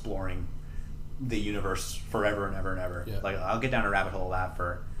you're exploring the universe forever and ever and ever. Yeah. Like I'll get down a rabbit hole of that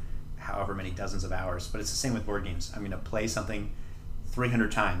for however many dozens of hours. But it's the same with board games. I'm going to play something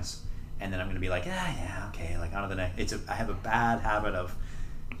 300 times and then I'm going to be like, okay, like on to the next. I have a bad habit of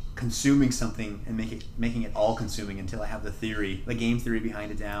consuming something and making it all consuming until I have the game theory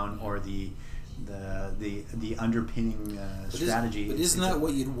behind it down, or the underpinning strategy. But isn't that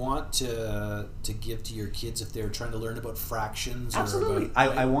what you'd want to give to your kids if they're trying to learn about fractions? Absolutely. Or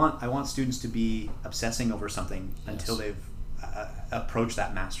about, right? I want students to be obsessing over something until they've approached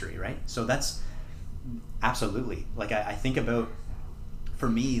that mastery, right? So that's absolutely, like I think about, for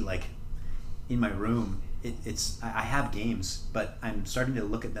me, like in my room, I have games, but I'm starting to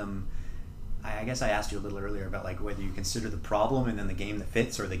look at them. I guess I asked you a little earlier about like whether you consider the problem and then the game that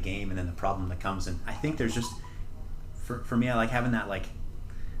fits, or the game and then the problem that comes. And I think there's just, for me, I like having that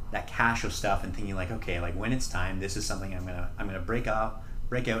that cache of stuff and thinking like, okay, like when it's time, this is something I'm gonna break out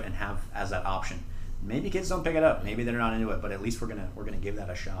and have as that option. Maybe kids don't pick it up, maybe they're not into it, but at least we're gonna give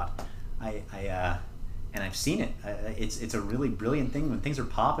that a shot. And I've seen it. It's a really brilliant thing when things are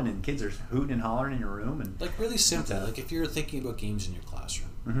popping and kids are hooting and hollering in your room. And like really simply, like if you're thinking about games in your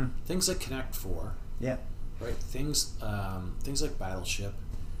classroom, things like Connect 4, right? Things like Battleship,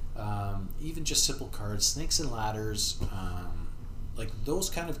 even just simple cards, Snakes and Ladders, like those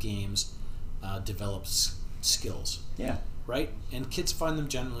kind of games develop skills. Yeah. Right? And kids find them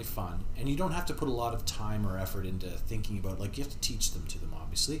generally fun. And you don't have to put a lot of time or effort into thinking about, like, you have to teach them to them,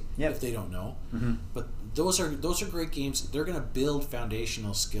 obviously, if they don't know. But those are great games. They're going to build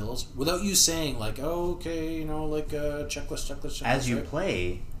foundational skills without you saying, like, oh, okay, like checklist. As you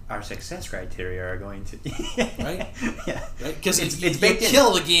play, our success criteria are going to... right? Yeah. Right? Because it's you baked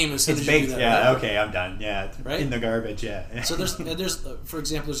kill the game as soon as you baked, do that. yeah, right? okay, I'm done. Yeah, right? In the garbage, yeah. So there's for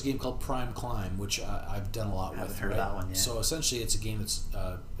example, there's a game called Prime Climb, which I've done a lot with. I haven't heard of that one, yeah. So essentially, it's a game that's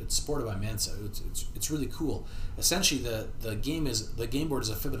it's supported by Mensa. It's really cool. Essentially, the game board is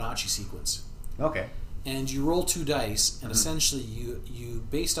a Fibonacci sequence. Okay. And you roll 2 dice, and essentially you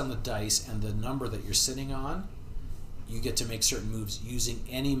based on the dice and the number that you're sitting on, you get to make certain moves using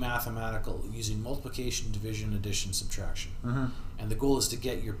any mathematical, using multiplication, division, addition, subtraction. And the goal is to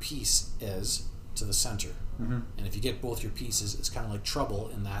get your piece to the center. And if you get both your pieces, it's kind of like Trouble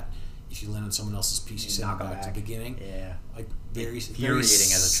in that if you land on someone else's piece, you send it back to the beginning. Yeah. Like very infuriating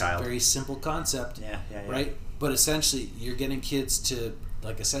as a child. Very simple concept. Yeah. Right? But essentially, you're getting kids to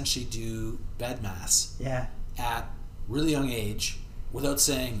essentially do bed maths. Yeah. At really young age, without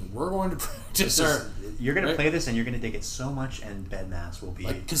saying we're going to practice you're going to play this and you're going to dig it so much, and bed maths will be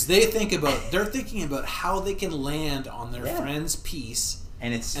because they're thinking about how they can land on their friend's piece,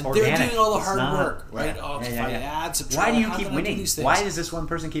 and it's and organic. They're doing all the hard work, right? Yeah. If I add, subtract, why do you how keep can I do winning? these things? Why does this one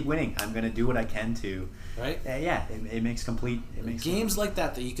person keep winning? I'm going to do what I can to. Right? It makes complete. It makes games like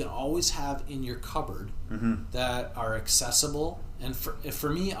that you can always have in your cupboard that are accessible. And for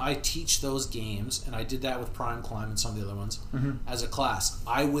me, I teach those games, and I did that with Prime Climb and some of the other ones as a class.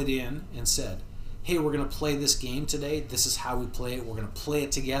 I went in and said, hey, we're going to play this game today. This is how we play it. We're going to play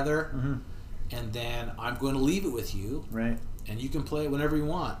it together. And then I'm going to leave it with you. Right. and you can play it whenever you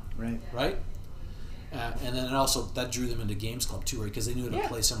want. Right. And then also that drew them into Games Club too, right? Because they knew how to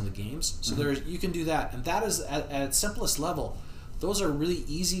play some of the games. So you can do that, and that is at its simplest level. Those are really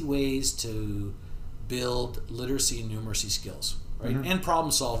easy ways to build literacy and numeracy skills, right? And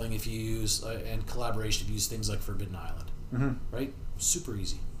problem solving if you use and collaboration if you use things like Forbidden Island, right? Super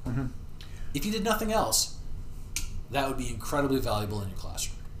easy. If you did nothing else, that would be incredibly valuable in your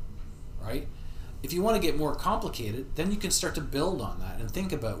classroom, right? If you want to get more complicated, then you can start to build on that and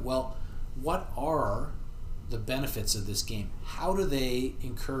think about, well, what are the benefits of this game? How do they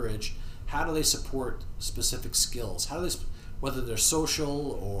encourage, how do they support specific skills? How do they, whether they're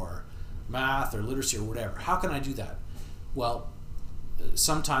social or math or literacy or whatever, how can I do that? Well,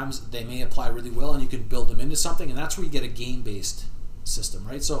 sometimes they may apply really well and you can build them into something, and that's where you get a game-based system,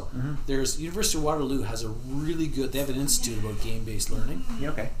 right? So there's University of Waterloo has a really good, they have an institute about game-based learning.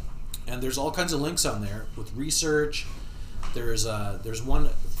 Okay. And there's all kinds of links on there with research. There's one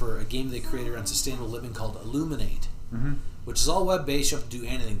for a game they created around sustainable living called Illuminate, which is all web-based. You don't have to do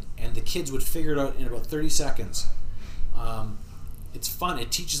anything, and the kids would figure it out in about 30 seconds. It's fun.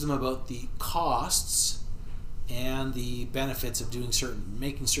 It teaches them about the costs and the benefits of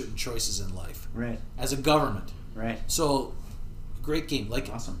making certain choices in life. Right. As a government. Right. So, great game. Like,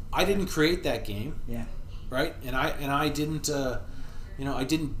 awesome. I didn't create that game. Yeah. Right. And I didn't. I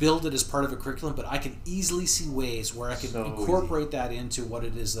didn't build it as part of a curriculum, but I can easily see ways where I can incorporate that into what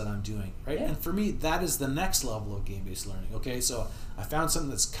it is that I'm doing, right? Yeah. And for me, that is the next level of game-based learning. Okay, so I found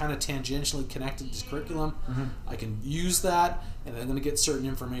something that's kind of tangentially connected to curriculum. I can use that, and I'm going to get certain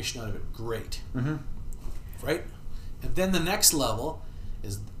information out of it. Great, right? And then the next level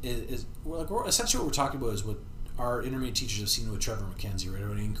is essentially what we're talking about is what our intermediate teachers have seen with Trevor McKenzie, right,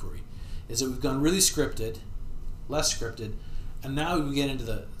 about inquiry, is that we've gone really scripted, less scripted. And now we get into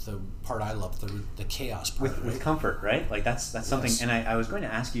the part I love, the chaos part. With comfort, right? Like that's something. Yes. And I was going to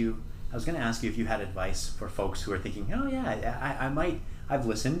ask you if you had advice for folks who are thinking, oh yeah, I might. I've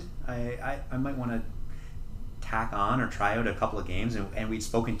listened. I might want to tack on or try out a couple of games, and we'd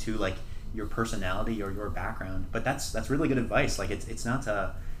spoken to like your personality or your background. But that's really good advice. Like it's not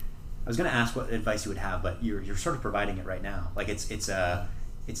a. I was going to ask what advice you would have, but you're sort of providing it right now. Like it's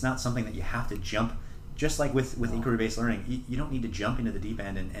not something that you have to jump. Just like with inquiry-based learning, you don't need to jump into the deep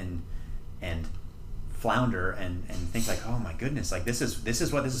end and flounder and think like, oh my goodness, like this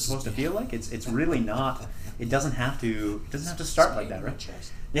is what this is supposed to feel like. It's really not. It doesn't have to start like that, right?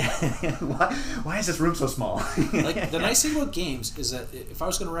 Yeah. Why is this room so small? Like the nice thing about games is that if I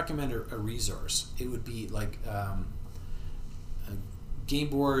was going to recommend a resource, it would be like Game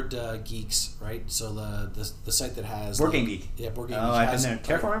Board Geeks, right? So the site that has Board Game Geek. Yeah, Board Game Geek. Oh, I've been there.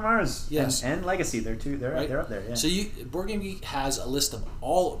 Terraforming Mars. Yes. And Legacy. They're up there. Yeah. So Board Game Geek has a list of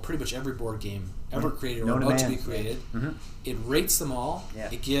pretty much every board game ever created or about to be created. It rates them all. Yeah.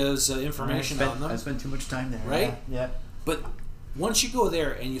 It gives information on them. I spent too much time there. Right? Yeah. But once you go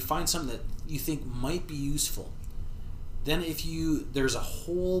there and you find something that you think might be useful, then there's a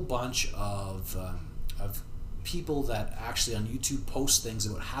whole bunch of people that actually on YouTube post things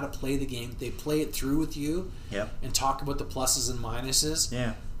about how to play the game. They play it through with you and talk about the pluses and minuses.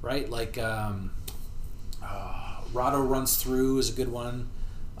 Yeah. Right? Like Rahdo Runs Through is a good one.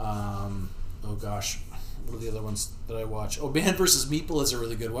 Oh gosh, what are the other ones that I watch? Oh, Man vs. Meeple is a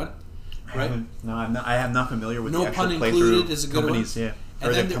really good one. Right? I am not familiar with No the actual Pun Included is a good companies, one. Yeah.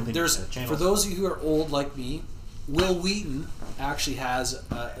 And then there's for those of you who are old like me, Will Wheaton actually has.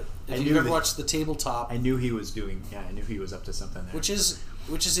 If you've ever watched the Tabletop, I knew he was up to something there. Which is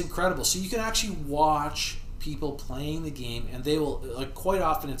incredible. So you can actually watch people playing the game, and they will quite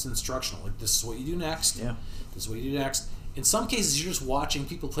often it's instructional. Like this is what you do next. Yeah. This is what you do next. In some cases, you're just watching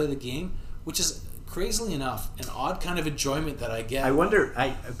people play the game, which is crazily enough an odd kind of enjoyment that I get. I wonder.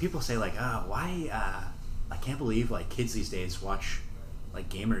 People say like, why? I can't believe like kids these days watch like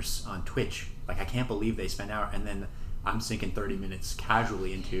gamers on Twitch. Like I can't believe they spend hours, and then I'm sinking 30 minutes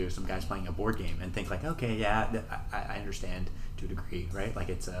casually into some guys playing a board game and think like, okay, yeah, I understand to a degree, right? Like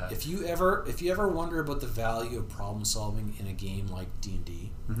it's if you ever wonder about the value of problem solving in a game like D&D,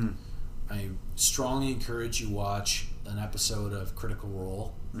 I strongly encourage you watch an episode of Critical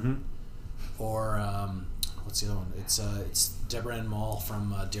Role, or what's the other one? It's Deborah Ann Mall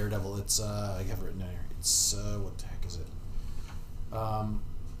from Daredevil. It's I have it written down here. It's what the heck is it?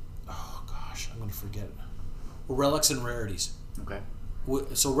 Oh gosh, I'm gonna forget. Relics and Rarities. Okay.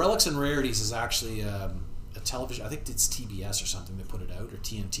 So Relics and Rarities is actually a television. I think it's TBS or something that put it out, or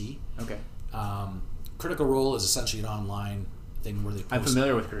TNT. Okay. Critical Role is essentially an online thing where they post. I'm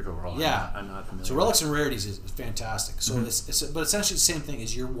familiar with Critical Role. Yeah. I'm not familiar. So Relics and Rarities is fantastic. So it's but essentially the same thing.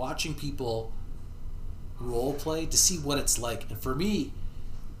 Is you're watching people role play to see what it's like. And for me,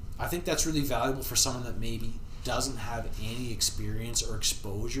 I think that's really valuable for someone that maybe doesn't have any experience or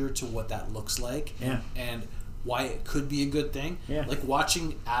exposure to what that looks like, and why it could be a good thing. Like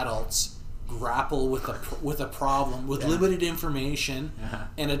watching adults grapple with a problem with limited information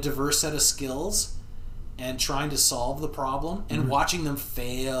and a diverse set of skills, and trying to solve the problem, and watching them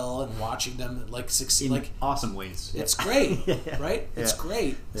fail and watching them like succeed in like awesome ways. It's great, right? It's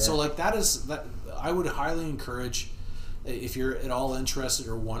great. So like that I would highly encourage, if you're at all interested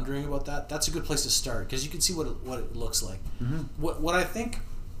or wondering about that, that's a good place to start, because you can see what it looks like. What I think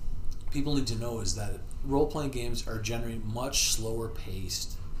people need to know is that role-playing games are generally much slower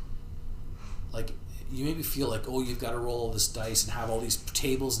paced. Like, you maybe feel like, oh, you've got to roll all this dice and have all these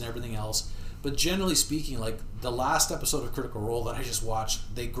tables and everything else, but generally speaking, like the last episode of Critical Role that I just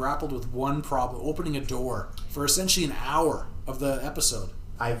watched, they grappled with one problem, opening a door, for essentially an hour of the episode.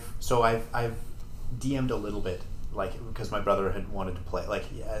 I've DM'd a little bit, like, because my brother had wanted to play, like,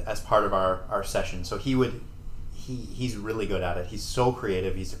 as part of our session. So he's really good at it. He's so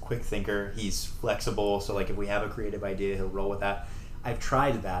creative. He's a quick thinker. He's flexible. So like if we have a creative idea, he'll roll with that. I've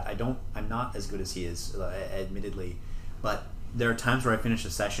tried that. I'm not as good as he is, admittedly, but there are times where I finish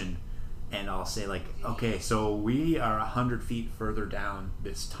a session and I'll say like, okay, so we are 100 feet further down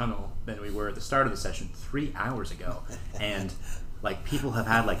this tunnel than we were at the start of the session 3 hours ago, and like people have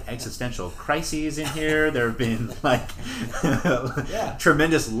had like existential crises in here. There have been like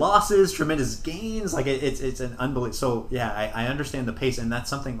tremendous losses, tremendous gains. Like it's an unbelievable. So yeah, I understand the pace, and that's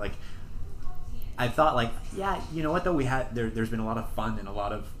something like I thought like, yeah, you know what though, there's been a lot of fun and a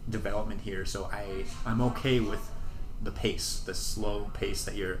lot of development here. So I'm okay with the pace, the slow pace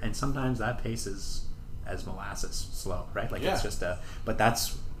and sometimes that pace is as molasses slow, right? Like it's just but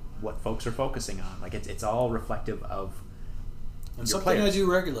that's what folks are focusing on. Like it's all reflective of. And something players. I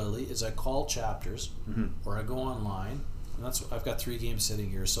do regularly is I call chapters, or I go online, and I've got 3 games sitting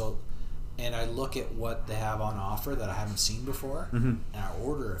here. So, and I look at what they have on offer that I haven't seen before, and I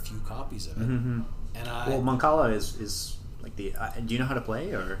order a few copies of it. And Mancala is like the. Do you know how to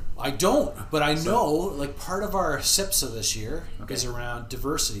play, or? I don't, but I know like part of our SIPSA this year is around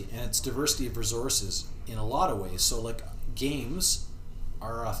diversity, and it's diversity of resources in a lot of ways. So like games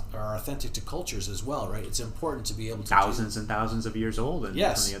are authentic to cultures as well, right? It's important to be able to thousands and thousands of years old, and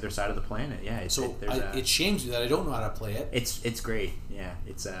from the other side of the planet. Yeah, it shames me that I don't know how to play it. It's great. Yeah,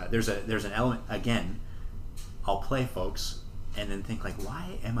 it's there's an element again. I'll play, folks, and then think like,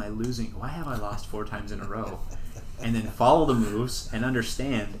 why am I losing? Why have I lost 4 times in a row? And then follow the moves and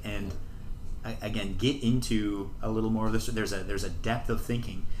understand, and again get into a little more of this. There's a depth of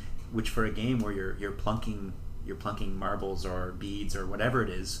thinking, which for a game where you're plunking marbles or beads or whatever it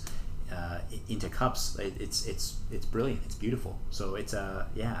is into cups, it's brilliant. It's beautiful. So it's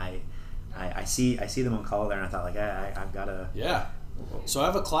I see them on call there, and I thought like I've got to So I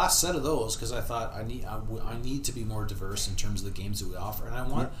have a class set of those because I thought I need to be more diverse in terms of the games that we offer, and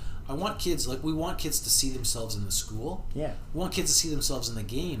I want kids, like we want kids to see themselves in the school. We want kids to see themselves in the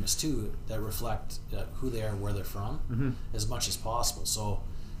games too, that reflect who they are, where they're from, as much as possible. So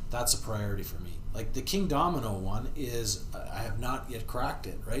that's a priority for me. Like the King Domino one is, I have not yet cracked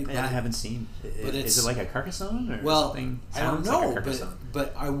it, right? Yeah, I haven't seen. But is it like a Carcassonne or something? I don't know, like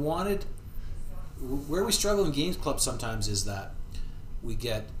but I wanted. Where we struggle in Games Club sometimes is that we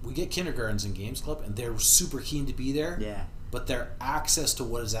get kindergartens in Games Club, and they're super keen to be there. Yeah. But their access to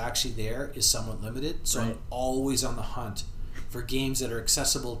what is actually there is somewhat limited. So I'm always on the hunt for games that are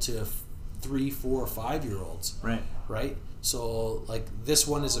accessible to 3, 4, or 5-year-olds. Right. So like this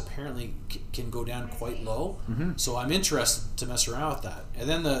one is apparently can go down quite low. So I'm interested to mess around with that. And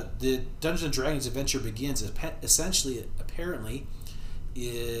then the Dungeons and Dragons Adventure Begins essentially apparently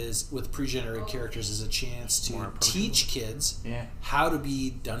is with pre-generated characters is a chance to teach kids how to be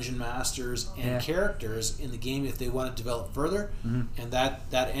dungeon masters and characters in the game if they want to develop further, and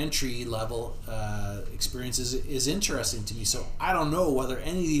that entry level experience is interesting to me. So I don't know whether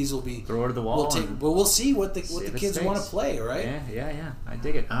any of these will be throw it to the wall, but we'll see what the kids want to play, right? Yeah, I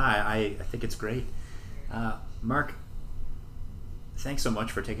dig it. I think it's great. Mark, thanks so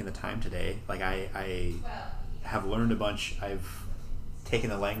much for taking the time today. Like I have learned a bunch. I've taken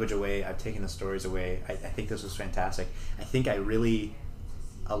the language away. I've taken the stories away. I think this was fantastic. I think I really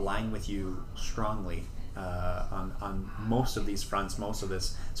align with you strongly on most of these fronts, most of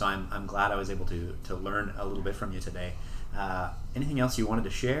this. So I'm glad I was able to learn a little bit from you today. Anything else you wanted to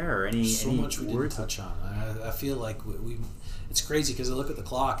share, or any much we didn't words? touch on. I feel like we it's crazy because I look at the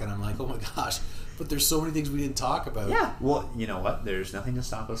clock and I'm like, oh my gosh, but there's so many things we didn't talk about. Yeah. Well, you know what? There's nothing to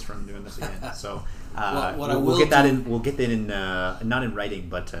stop us from doing this again. So we'll get that in. We'll get that in. Not in writing,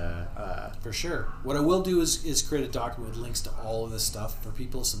 but for sure. What I will do is create a document with links to all of this stuff for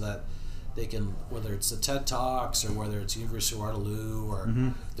people so that they can, whether it's the TED Talks or whether it's University of Waterloo or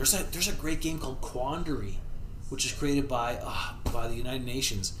there's a great game called Quandary, which is created by the United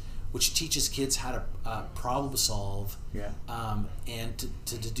Nations, which teaches kids how to problem solve and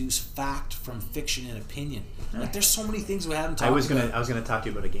to deduce fact from fiction and opinion. Like there's so many things we haven't talked about. I was gonna talk to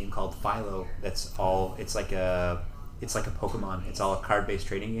you about a game called Philo. It's like a Pokemon. It's all a card-based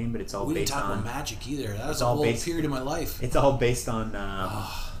trading game, but it's all we based didn't talk on about Magic either. That was a whole period of my life. It's all based on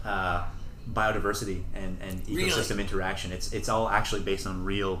biodiversity and ecosystem interaction. It's all actually based on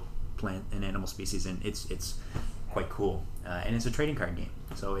real plant and animal species, and it's quite cool. And it's a trading card game.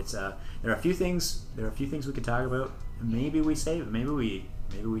 So it's there are a few things we could talk about. Maybe we save it. Maybe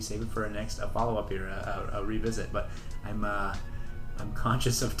we save it for a follow up here, a revisit. But I'm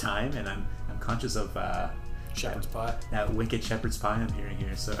conscious of time, and I'm conscious of shepherd's pie. That wicked shepherd's pie I'm hearing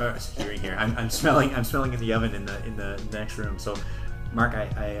here. I'm smelling in the oven in the next room. So, Mark,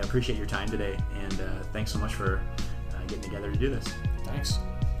 I appreciate your time today, and thanks so much for getting together to do this. Thanks.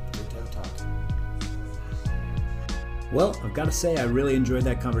 Great to have a talk. Well, I've got to say I really enjoyed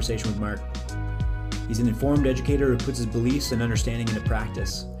that conversation with Mark. He's an informed educator who puts his beliefs and understanding into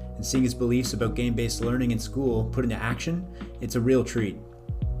practice, and seeing his beliefs about game-based learning in school put into action, it's a real treat.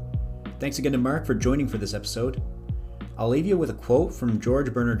 Thanks again to Mark for joining for this episode. I'll leave you with a quote from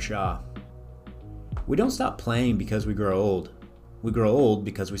George Bernard Shaw. "We don't stop playing because we grow old. We grow old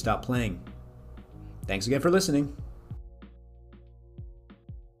because we stop playing." Thanks again for listening.